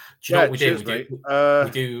 Do you know what we do? We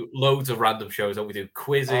do loads of random shows. We do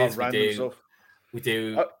quizzes. We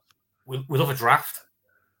love a draft.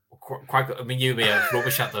 Quite good. I mean, you and me are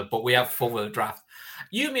rubbish at them, but we have fun with a draft.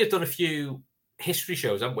 You and me have done a few history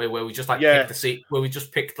shows, haven't we? Where we just picked the seat, where we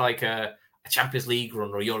just picked like a Champions League run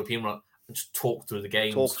or a European run. Just talk through the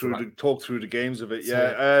games. Talk through the games of it.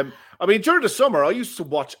 Yeah. I mean, during the summer, I used to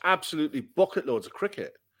watch absolutely bucket loads of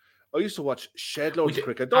cricket. I used to watch shed loads of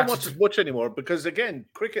cricket. I don't watch as much anymore because, again,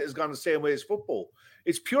 cricket has gone the same way as football.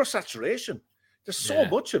 It's pure saturation. There's so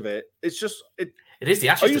much of it. It's just it is the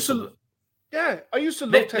Ashes. I used to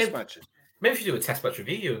love test matches. Maybe if you do a test match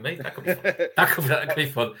review, you and me, that could be fun. that could be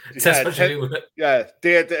fun. Test match review. Yeah,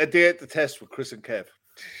 day at the test with Chris and Kev.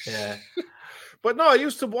 Yeah. But no, I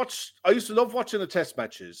used to love watching the test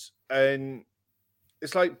matches, and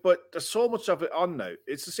it's like, but there's so much of it on now.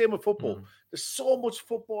 It's the same with football. There's so much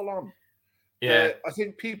football on. Yeah, I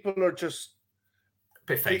think people are just a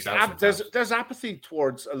bit phased out. There's apathy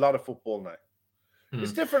towards a lot of football now.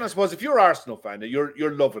 It's different, I suppose. If you're an Arsenal fan,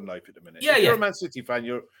 you're loving life at the minute. Yeah, if you're a Man City fan,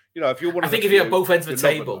 if you're one. I think if you're at both ends of the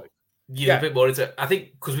table, you're a bit more into. I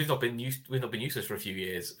think because we've not been used to this for a few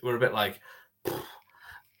years. We're a bit like.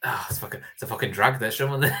 It's a fucking drag there,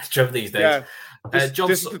 some these days. Yeah,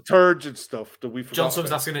 this detergent stuff that we forgot.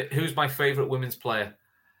 Johnson's asking it, who's my favourite women's player?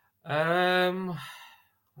 I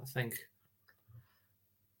think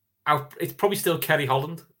it's probably still Kerry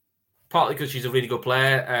Holland. partly because she's a really good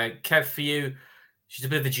player. Kev, for you, she's a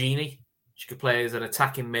bit of a genie. She could play as an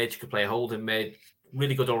attacking mid. She could play a holding mid.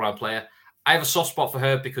 Really good all-round player. I have a soft spot for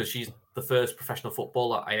her because she's the first professional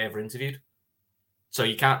footballer I ever interviewed. So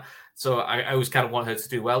you can't. So I always kind of want her to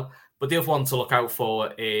do well. But the other one to look out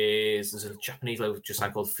for is there's a Japanese lady just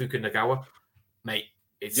called Fuku Nagawa. Mate,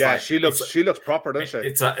 she looks proper, doesn't she?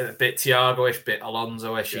 It's a bit Thiago-ish, bit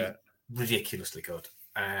Alonso-ish. She's ridiculously good.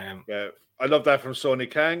 I love that from Sonny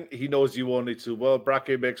Kang. He knows you only too well.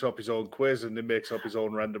 Bracky makes up his own quiz and then makes up his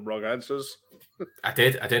own random wrong answers. I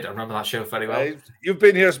did. I remember that show very well. You've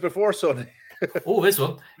been here before, Sonny. Oh, this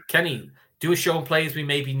one. Kenny, do a show on players we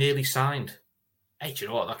maybe nearly signed. Hey, do you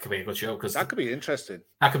know what? That could be a good show. That could be interesting.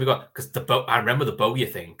 That could be good. Because I remember the Bowyer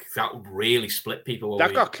thing. That really split people.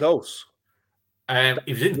 That got close.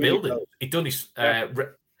 He was in the building. Close. He'd done his...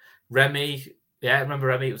 Remy... Yeah, I remember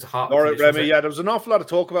Remy. It was a heart. Lorik Remy, there was an awful lot of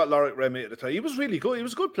talk about Lorik Remy at the time. He was really good. He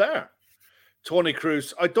was a good player. Tony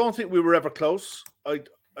Cruz. I don't think we were ever close.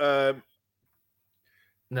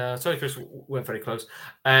 No, Tony Cruz weren't very close.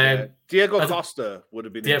 Diego Costa would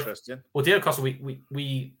have been interesting. Well, Diego Costa,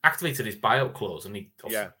 we activated his buyout clause and he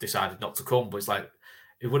decided not to come. But it's like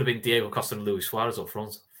it would have been Diego Costa and Luis Suarez up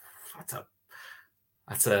front.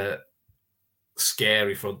 That's a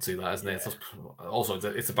scary front two, that, isn't it? Also,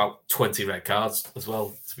 it's about 20 red cards as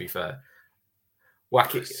well, to be fair.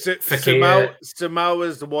 Wacky. Simao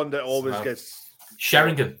is the one that always gets...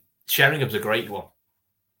 Sheringham's a great one.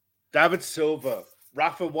 David Silva.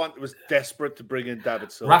 Rafa was desperate to bring in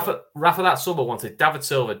David Silva. Rafa that summer wanted David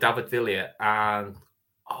Silva, David Villa, and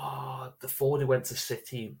the forward who went to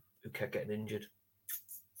City who kept getting injured.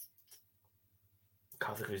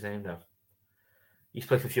 Can't think of his name now. He's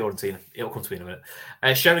played for Fiorentina. It'll come to me in a minute.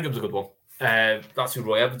 Sheringham's a good one. That's who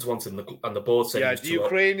Roy Evans wanted, and the board said. Yeah, the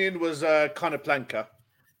Ukrainian was Konoplanka.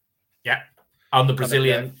 Yeah, and the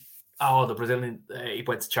Brazilian. He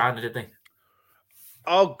went to China, didn't he?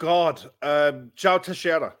 Oh God, João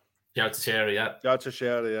Teixeira. João Teixeira, yeah. João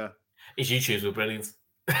Teixeira, yeah. His YouTubes were brilliant.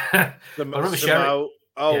 I remember Sheringham.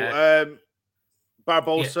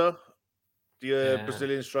 Barbosa, the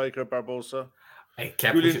Brazilian striker, Barbosa.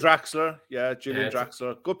 Julian Draxler,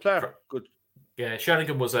 Draxler, good player, good. Yeah,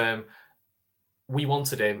 Sheringham was. We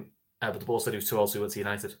wanted him, but the board said he was too old, so he went to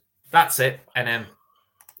United. That's it. And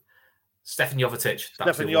Stefan Jovetic.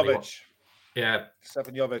 Stefan Jovic. Yeah,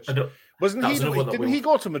 Stefan Jovic. Wasn't he? Didn't he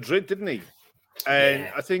go to Madrid? Didn't he? And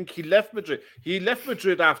I think he left Madrid. He left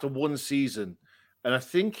Madrid after one season, and I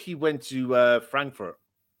think he went to Frankfurt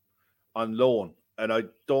on loan. And I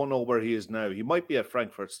don't know where he is now. He might be at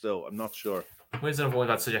Frankfurt still. I'm not sure. Where's another one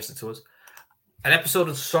that suggested to us? An episode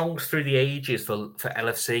of Songs Through the Ages for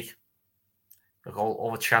LFC. Like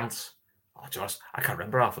all the chants. Oh, Josh, I can't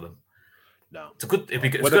remember half of them. No, it's a good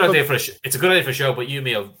idea for it's a good idea for a show. But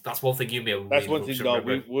Yumio, that's one thing Yumio. That's one thing. No,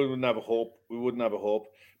 we wouldn't have a hope. We wouldn't have a hope.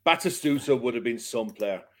 Batistuta would have been some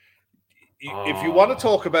player. If you want to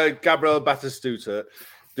talk about Gabriel Batistuta,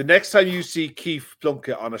 the next time you see Keith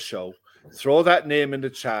Plunkett on a show, throw that name in the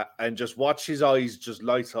chat and just watch his eyes just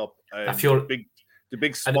light up. And the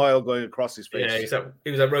big smile going across his face. Yeah,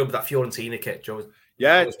 he was at Rome with that Fiorentina kit, Joe.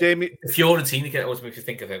 Yeah, the Fiorentina kit always makes you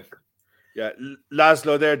think of him. Yeah,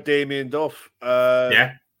 Laszlo there, Damien Duff.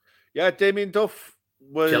 Damien Duff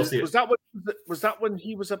was Chelsea. Was that when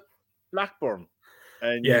he was at Blackburn?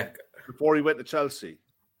 And before he went to Chelsea.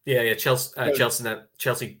 Yeah.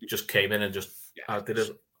 Chelsea just came in and just outdid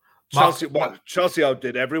it. Chelsea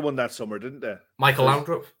outdid everyone that summer, didn't they? Michael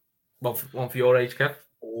Laudrup, one for your age, Kev.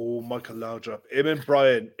 Oh, Michael Laudrup. Him and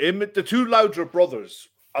Brian. The two Laudrup brothers.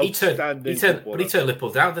 Outstanding. He turned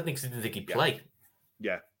Liverpool down, didn't he? Because he didn't think he'd play.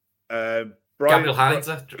 Yeah. Gabriel Heinze.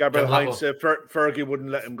 Fergie wouldn't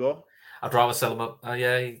let him go. I'd rather sell him up.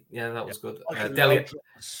 That was good.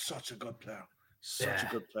 Such a good player. Such a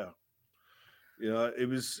good player. You know, it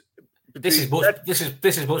was. This is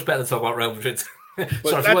much better than talking about Real Madrid. So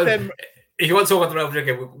if you want to talk about the Real Madrid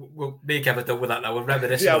game, me and Kevin are done with that now. We're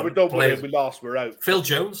reminiscing. Yeah, we're done with it. We lost. We're out. Phil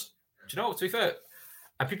Jones. Do you know what? To be fair,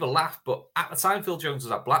 and people laugh, but at the time Phil Jones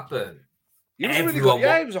was at Blackburn. He was really good.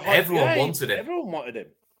 Yeah, he was everyone wanted him. Everyone wanted him.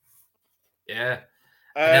 Yeah.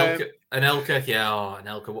 Anelka,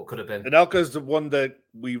 what could have been? Anelka is the one that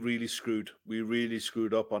we really screwed. We really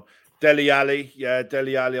screwed up on. Dele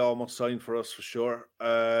Alli almost signed for us for sure.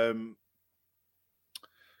 For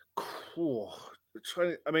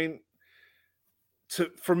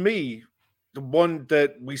me, the one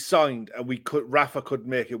that we signed and Rafa couldn't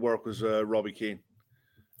make it work was Robbie Keane.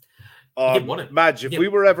 Madge, if we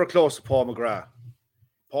were ever close to Paul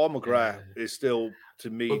McGrath is still, to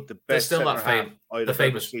me, the best centre half I'd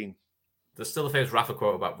ever seen. There's still the famous Rafa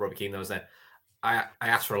quote about Robbie Keane, though, isn't there? I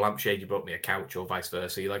asked for a lampshade, you brought me a couch, or vice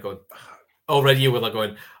versa. You're like going, already you were like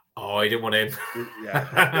going, oh, I didn't want him.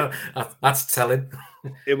 Yeah. That's telling.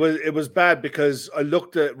 It was bad because I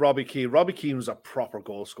looked at Robbie Keane. Robbie Keane was a proper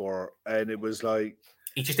goal scorer, and it was like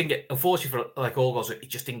he just didn't get. Unfortunately for like all goals, he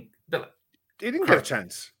just didn't. He didn't get a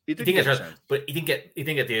chance. He didn't get a chance, but he didn't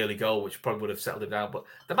get the early goal, which probably would have settled him down. But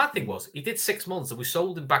the bad thing was, he did 6 months, and we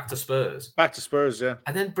sold him back to Spurs. Back to Spurs, yeah.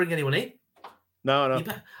 And then bring anyone in. No.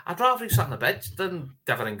 I'd rather he sat on the bench than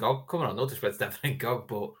Devon N'Gog. Come on, no disrespect to Devon N'Gog,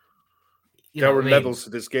 but there were levels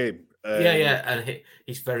to this game. Yeah, and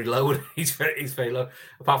he's very low. He's very low.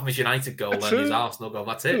 Apart from his United goal and his Arsenal goal,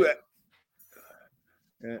 that's it.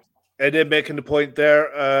 Yeah. And then making the point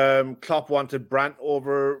there, Klopp wanted Brandt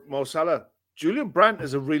over Mo Salah. Julian Brandt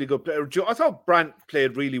is a really good player. I thought Brandt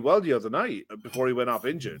played really well the other night before he went off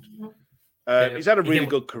injured. He's had a really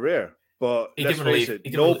good career, but let's face it,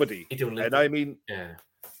 nobody. And I mean,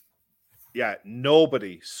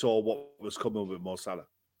 nobody saw what was coming with Mo Salah.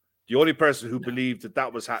 The only person who believed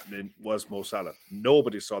that was happening was Mo Salah.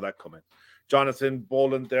 Nobody saw that coming. Jonathan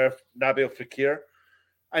Boland there, Nabil Fekir.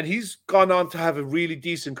 And he's gone on to have a really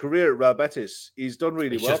decent career at Real Betis. He's done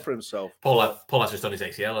really well for himself. Paul has just done his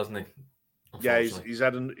ACL, hasn't he? Yeah, he's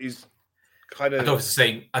kind of. I know it's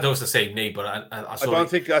the same knee, but I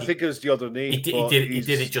think it was the other knee. He did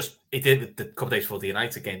it the couple of days before the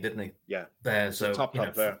United game, didn't he? Yeah, there. So top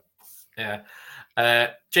player. Yeah.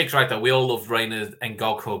 Jake's right though. We all loved Reina and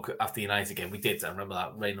Gog hug after the United game. We did. I remember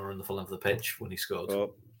that Reina on the full length of the pitch when he scored.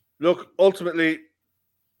 Look, ultimately,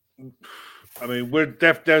 I mean,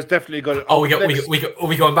 there's definitely going to. Oh, are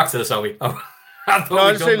we going back to this? Are we? Oh,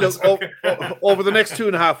 I'm saying, look, over the next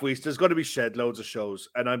 2.5 weeks, there's going to be shed loads of shows,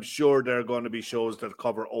 and I'm sure there are going to be shows that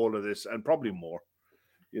cover all of this and probably more.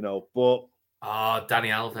 But Danny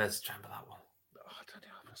Alves, remember that one? Danny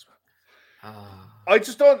Alves, man. I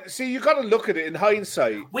just don't see. You got to look at it in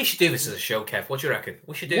hindsight. We should do this as a show, Kev. What do you reckon?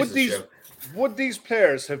 We should do this as a show. Would these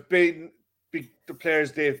players have been the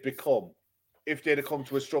players they've become if they'd have come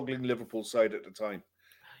to a struggling Liverpool side at the time?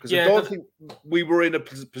 Because I don't think we were in a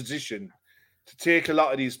position to take a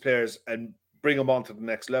lot of these players and bring them on to the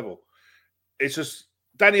next level. It's just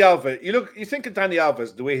Danny Alves. You think of Danny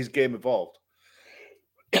Alves, the way his game evolved.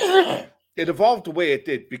 It evolved the way it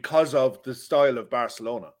did because of the style of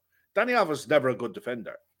Barcelona. Danny Alves was never a good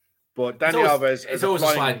defender, but Danny Alves is always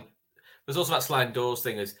a slide. There's also that sliding doors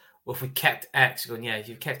thing. Is well, if we kept X, going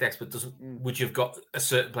you've kept X, but would you have got a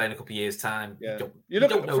certain player in a couple of years' time? Yeah. You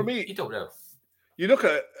don't know. You don't know. You look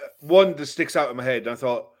at one that sticks out in my head, and I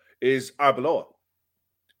thought is Arbeloa.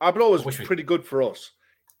 Arbeloa was pretty good for us.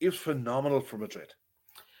 He was phenomenal for Madrid.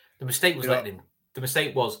 The mistake was letting him. The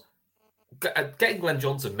mistake was getting Glenn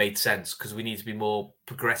Johnson made sense because we need to be more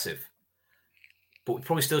progressive. But we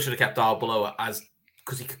probably still should have kept Arbeloa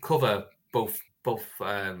because he could cover both.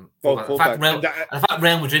 In fact,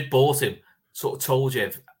 Real Madrid bought him. Sort of told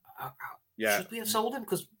you, should we have sold him?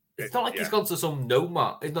 Because it's not like he's gone to some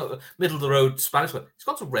it's not middle of the road Spanish one. He's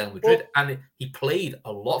gone to Real Madrid and he played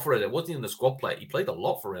a lot for it. It wasn't even the squad player. He played a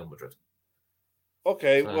lot for Real Madrid.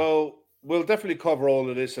 Okay, well, we'll definitely cover all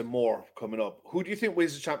of this and more coming up. Who do you think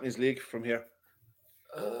wins the Champions League from here?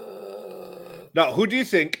 Now, who do you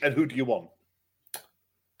think and who do you want?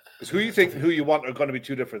 Because who you think and who you want are going to be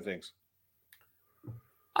two different things.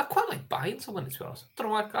 I quite like buying someone, to be honest.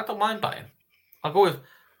 I don't mind buying. I'll go with,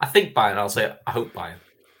 I think Bayern. I'll say, I hope Bayern.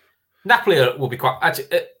 Napoli will be quite,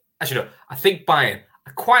 actually no, I think Bayern.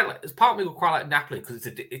 I quite like, part of me will quite like Napoli because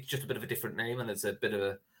it's just a bit of a different name and it's a bit of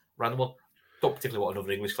a random one. Don't particularly want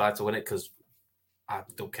another English side to win it because I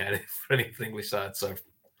don't care for any English side. So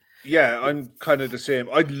yeah, I'm kind of the same.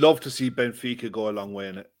 I'd love to see Benfica go a long way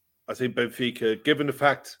in it. I think Benfica, given the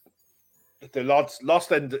fact they lost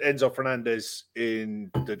Enzo Fernandez in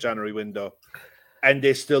the January window, and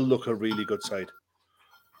they still look a really good side.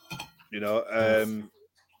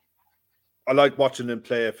 I like watching them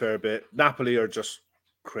play a fair bit. Napoli are just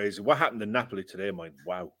crazy. What happened in Napoli today, mate?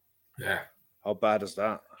 Wow. Yeah. How bad is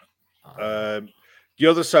that? The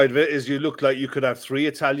other side of it is you look like you could have 3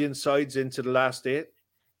 Italian sides into the last 8.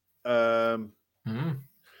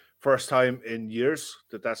 First time in years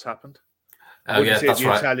that's happened. I wouldn't say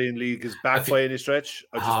the Italian league is back by any stretch.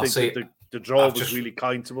 I just think that the draw was really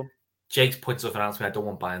kind to them. Jake's points of announcement. I don't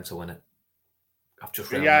want Bayern to win it. I've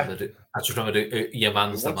just remembered it.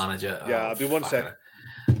 Yaman's the manager. Yeah, I'll be 1 sec.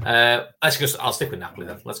 I'll stick with Napoli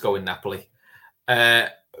then. Let's go with Napoli.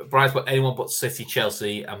 Brian's put anyone but City,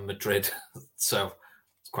 Chelsea, and Madrid. So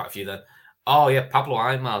it's quite a few then. Oh yeah, Pablo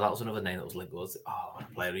Aimar. That was another name that was linked. Was it? Oh, what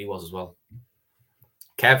a player he was as well.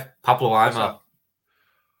 Kev, Pablo Aimar.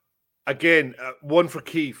 Again, one for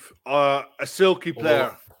Keith. A silky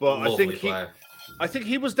player, but I think I think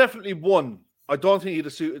he was definitely one. I don't think he'd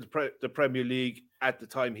have suited the Premier League at the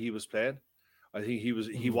time he was playing. I think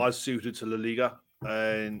he was suited to La Liga,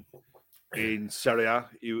 and in Serie A,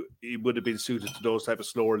 he would have been suited to those type of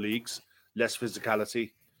slower leagues, less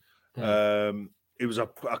physicality. He was a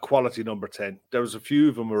quality number 10. There was a few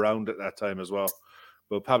of them around at that time as well,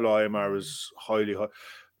 but Pablo Aimar was highly high.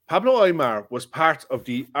 Pablo Aimar was part of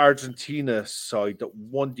the Argentina side that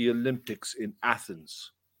won the Olympics in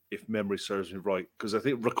Athens, if memory serves me right, because I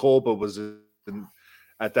think Recoba was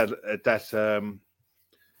at that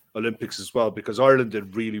Olympics as well, because Ireland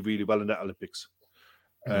did really, really well in that Olympics.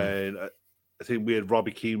 And I think we had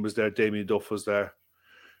Robbie Keane was there, Damien Duff was there.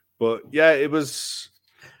 But yeah, it was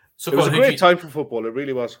a great time for football. It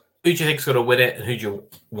really was. Who do you think's going to win it, and who do you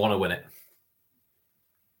want to win it?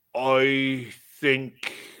 I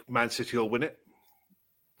think Man City will win it.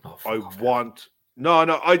 It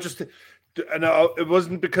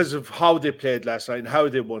wasn't because of how they played last night and how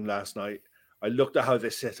they won last night. I looked at how they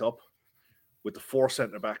set up with the 4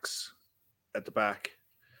 centre backs at the back,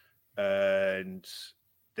 and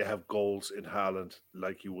they have goals in Haaland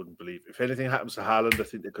like you wouldn't believe. If anything happens to Haaland, I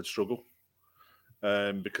think they could struggle,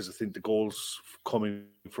 because I think the goals coming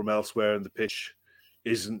from elsewhere in the pitch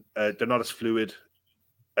they're not as fluid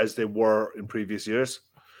as they were in previous years.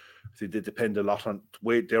 I think they depend a lot on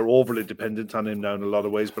weight. They're overly dependent on him now in a lot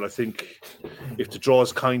of ways, but I think if the draw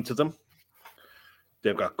is kind to them,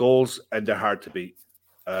 they've got goals and they're hard to beat.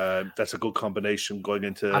 That's a good combination going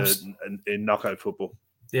into in knockout football.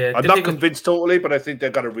 Yeah, I'm not convinced totally, but I think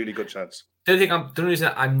they've got a really good chance. The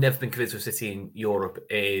reason I've never been convinced with City in Europe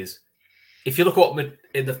is if you look at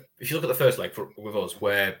the first leg with us,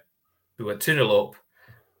 where we went 2-0 up,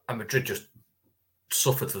 and Madrid just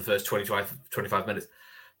suffered for the first 25 minutes.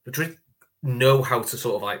 Madrid know how to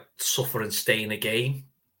sort of like suffer and stay in a game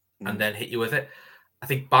and then hit you with it. I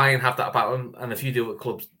think Bayern have that about them, and a few of the other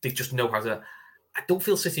clubs, they just know how to. I don't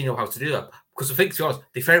feel City know how to do that, because I think, to be honest,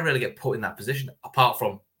 they very rarely get put in that position, apart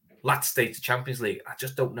from last stage of Champions League. I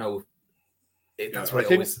just don't know. That's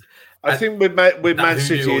what I think with Man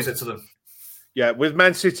City, with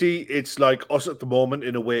Man City, it's like us at the moment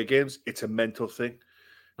in away games. It's a mental thing.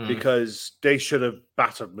 Because they should have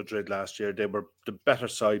battered Madrid last year. They were the better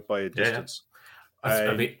side by a distance.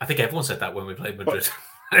 I think everyone said that when we played Madrid.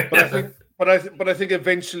 But I think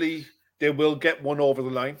eventually they will get one over the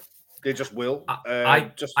line. They just will.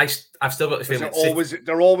 I've still got this feeling.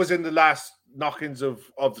 They're always in the last knock-ins of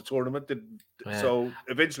the tournament. So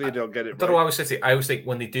eventually they'll get it. I don't know. I always think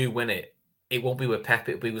when they do win it, it won't be with Pep.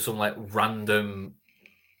 It'll be with some like random.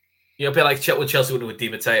 It'll be like when Chelsea went with Di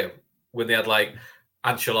Matteo, when they had like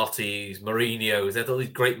Ancelotti's, Mourinho's, they had all these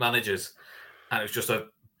great managers, and it was just a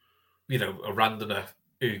randomer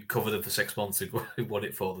who covered them for 6 months who won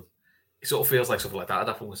it for them. It sort of feels like something like that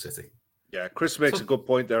happened with City. Yeah, Chris makes a good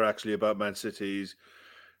point there actually about Man City.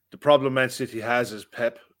 The problem Man City has is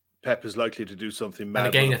Pep. Pep is likely to do something mad.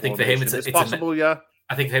 And again, I think for him it's possible. I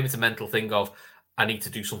think for him it's a mental thing of I need to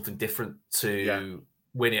do something different to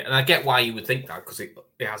win it, and I get why you would think that, because it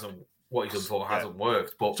hasn't. What he's done before hasn't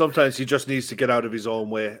worked, but sometimes he just needs to get out of his own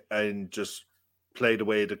way and just play the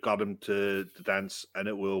way that got him to dance, and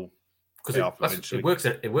it will pay off eventually. It works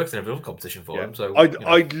in every other competition for him. So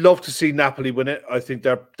I'd love to see Napoli win it. I think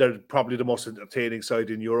they're probably the most entertaining side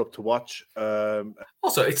in Europe to watch.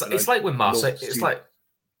 Also, it's like when Marseille.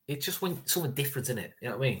 It's just when something different in it. You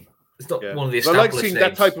know what I mean? It's not one of the established. I like seeing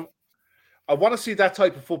that type of. I want to see that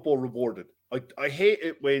type of football rewarded. I hate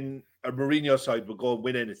it when a Mourinho side will go and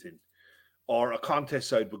win anything, or a contest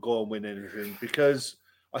side will go and win anything, because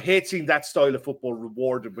I hate seeing that style of football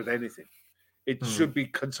rewarded with anything. It should be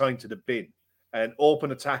consigned to the bin. And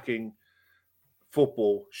open attacking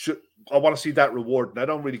football I want to see that rewarded. And I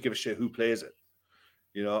don't really give a shit who plays it.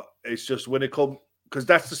 It's just when it comes, because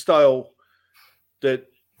that's the style that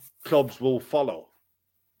clubs will follow.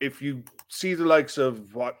 If you see the likes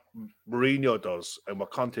of what Mourinho does and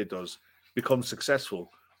what Conte does become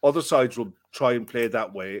successful, other sides will try and play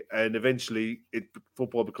that way, and eventually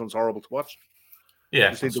football becomes horrible to watch. Yeah,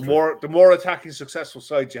 you see, the more attacking successful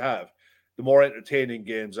sides you have, the more entertaining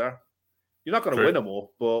games are. You're not going to win them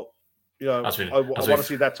all, but I want to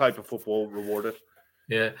see that type of football rewarded.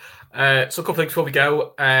 Yeah. So a couple things before we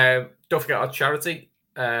go. Don't forget our charity,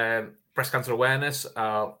 breast cancer awareness.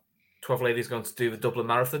 12 ladies going to do the Dublin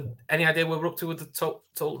Marathon. Any idea where we're up to with the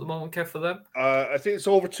total at the moment, Kev, for them? I think it's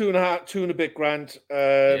over two and a bit grand.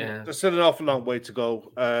 There's still an awful long way to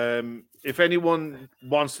go. If anyone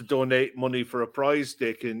wants to donate money for a prize,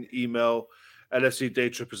 they can email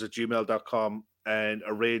lfcdaytrippers@gmail.com and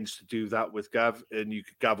arrange to do that with Gav. And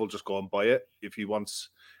Gav will just go and buy it if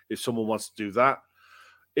someone wants to do that.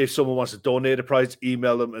 if someone wants to donate a prize,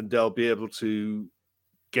 email them and they'll be able to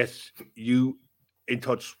get you in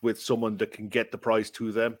touch with someone that can get the prize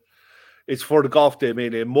to them. It's for the golf day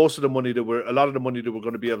mainly. And a lot of the money that we're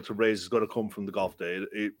going to be able to raise is going to come from the golf day.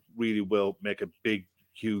 It really will make a big,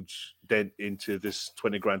 huge dent into this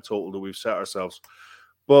 20 grand total that we've set ourselves.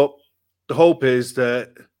 But the hope is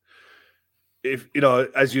that if,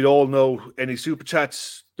 as you all know, any super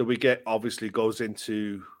chats that we get obviously goes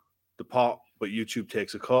into the pot, but YouTube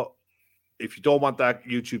takes a cut. If you don't want that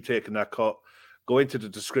YouTube taking that cut, go into the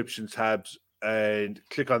description tabs and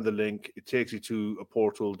click on the link. It takes you to a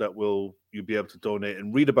portal that you'll be able to donate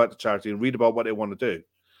and read about the charity and read about what they want to do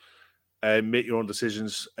and make your own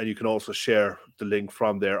decisions. And you can also share the link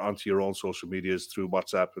from there onto your own social medias through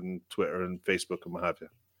WhatsApp and Twitter and Facebook and what have you.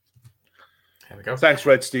 There we go. Thanks,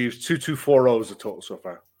 Red Steve. 2240 is the total so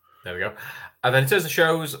far. There we go. And then in terms of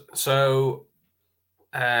shows, so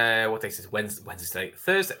what day is it? Wednesday,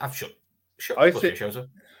 Thursday. I've shut. I think shows up.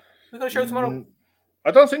 We've got a show tomorrow.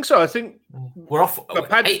 I don't think so. I think we're off.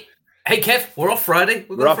 Hey, Kev, we're off Friday.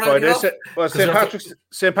 We're off Friday. Well,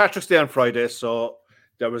 St. Patrick's Day on Friday, so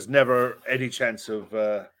there was never any chance of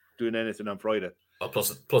doing anything on Friday. Well, plus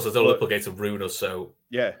the Liverpool gates will ruin us. So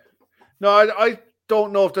yeah, no, I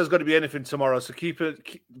don't know if there's going to be anything tomorrow. So keep it.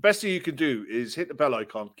 The best thing you can do is hit the bell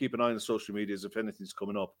icon. Keep an eye on the social medias if anything's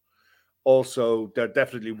coming up. Also, there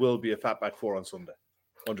definitely will be a Fatback 4 on Sunday,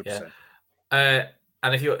 100%. Yeah.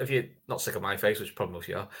 And if you're not sick of my face, which probably most of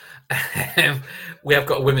you are, we have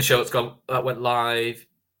got a women's show that went live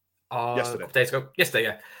a couple of days ago. Yesterday,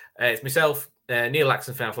 yeah. It's myself, Neil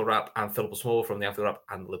Laxton from Anfield Rap, and Philip Small from the Anfield Rap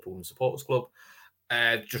and Liverpool Women's Supporters Club.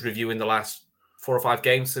 Just reviewing the last 4 or 5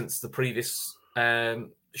 games since the previous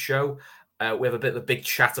show. We have a bit of a big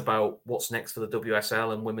chat about what's next for the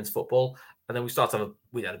WSL and women's football, and then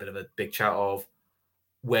we had a bit of a big chat of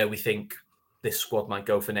where we think this squad might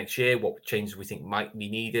go for next year, what changes we think might be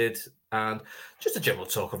needed, and just a general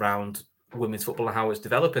talk around women's football and how it's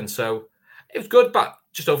developing. So it was good, but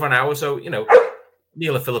just over an hour. So,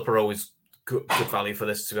 Neil and Philip are always good value for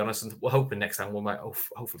this, to be honest. And we're hoping next time we might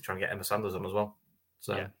hopefully try and get Emma Sanders on as well.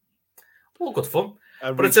 So, all good fun.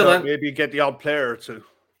 And but until then, maybe get the odd player or two.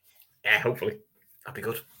 Yeah, hopefully. That'd be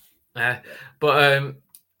good. But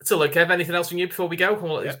until then, Kev, anything else from you before we go?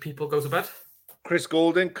 We'll let these people go to bed. Chris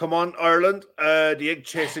Golding, come on, Ireland. The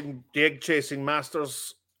egg chasing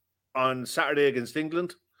Masters on Saturday against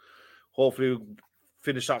England. Hopefully we'll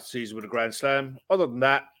finish that season with a Grand Slam. Other than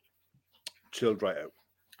that, chilled right out.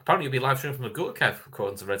 Apparently you'll be live streaming from the gutter, Kev,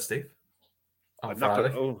 according to Red Steve. On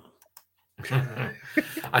Friday.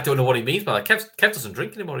 I don't know what he means by that. Kev doesn't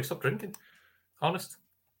drink anymore. He stopped drinking. Honest.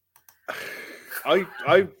 I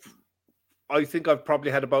think I've probably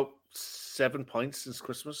had about 7 pints since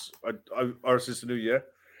Christmas, or since the New Year.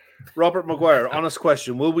 Robert Maguire, honest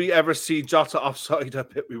question: will we ever see Jota offside? I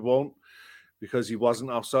bet we won't, because he wasn't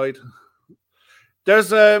offside. There's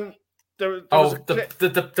the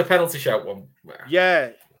penalty shout one.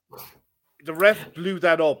 Yeah, the ref blew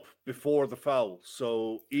that up before the foul,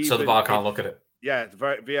 so the VAR can't look at it. Yeah,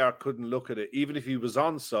 the VAR couldn't look at it, even if he was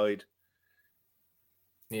onside.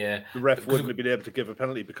 Yeah, the ref wouldn't have been able to give a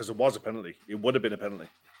penalty because it was a penalty. It would have been a penalty.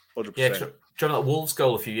 100%. Yeah, do you remember that Wolves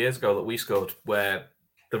goal a few years ago that we scored, where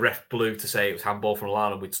the ref blew to say it was handball from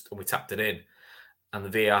Lallana and we tapped it in, and the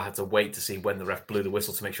VAR had to wait to see when the ref blew the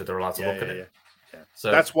whistle to make sure they're allowed to look at it. Yeah.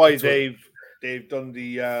 So that's why they've done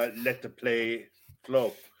the let the play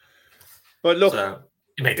flow. But look,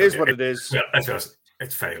 it is what it is. Yeah,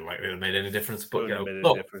 it's very likely it made any difference. But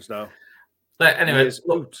difference now. Anyway,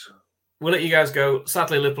 look, we'll let you guys go.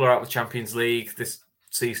 Sadly, Liverpool are out of the Champions League. This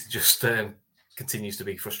season just continues to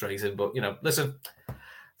be frustrating, but listen,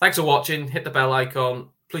 thanks for watching. Hit the bell icon,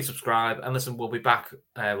 please subscribe, and listen, we'll be back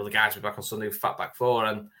the guys will be back on Sunday with Fatback 4,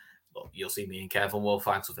 and look, you'll see me and Kev, and we'll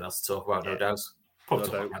find something else to talk about, no doubt. Probably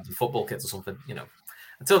talk about random football kits or something,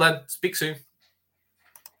 Until then, speak soon.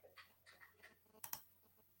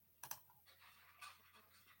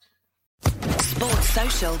 Sports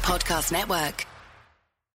Social Podcast Network.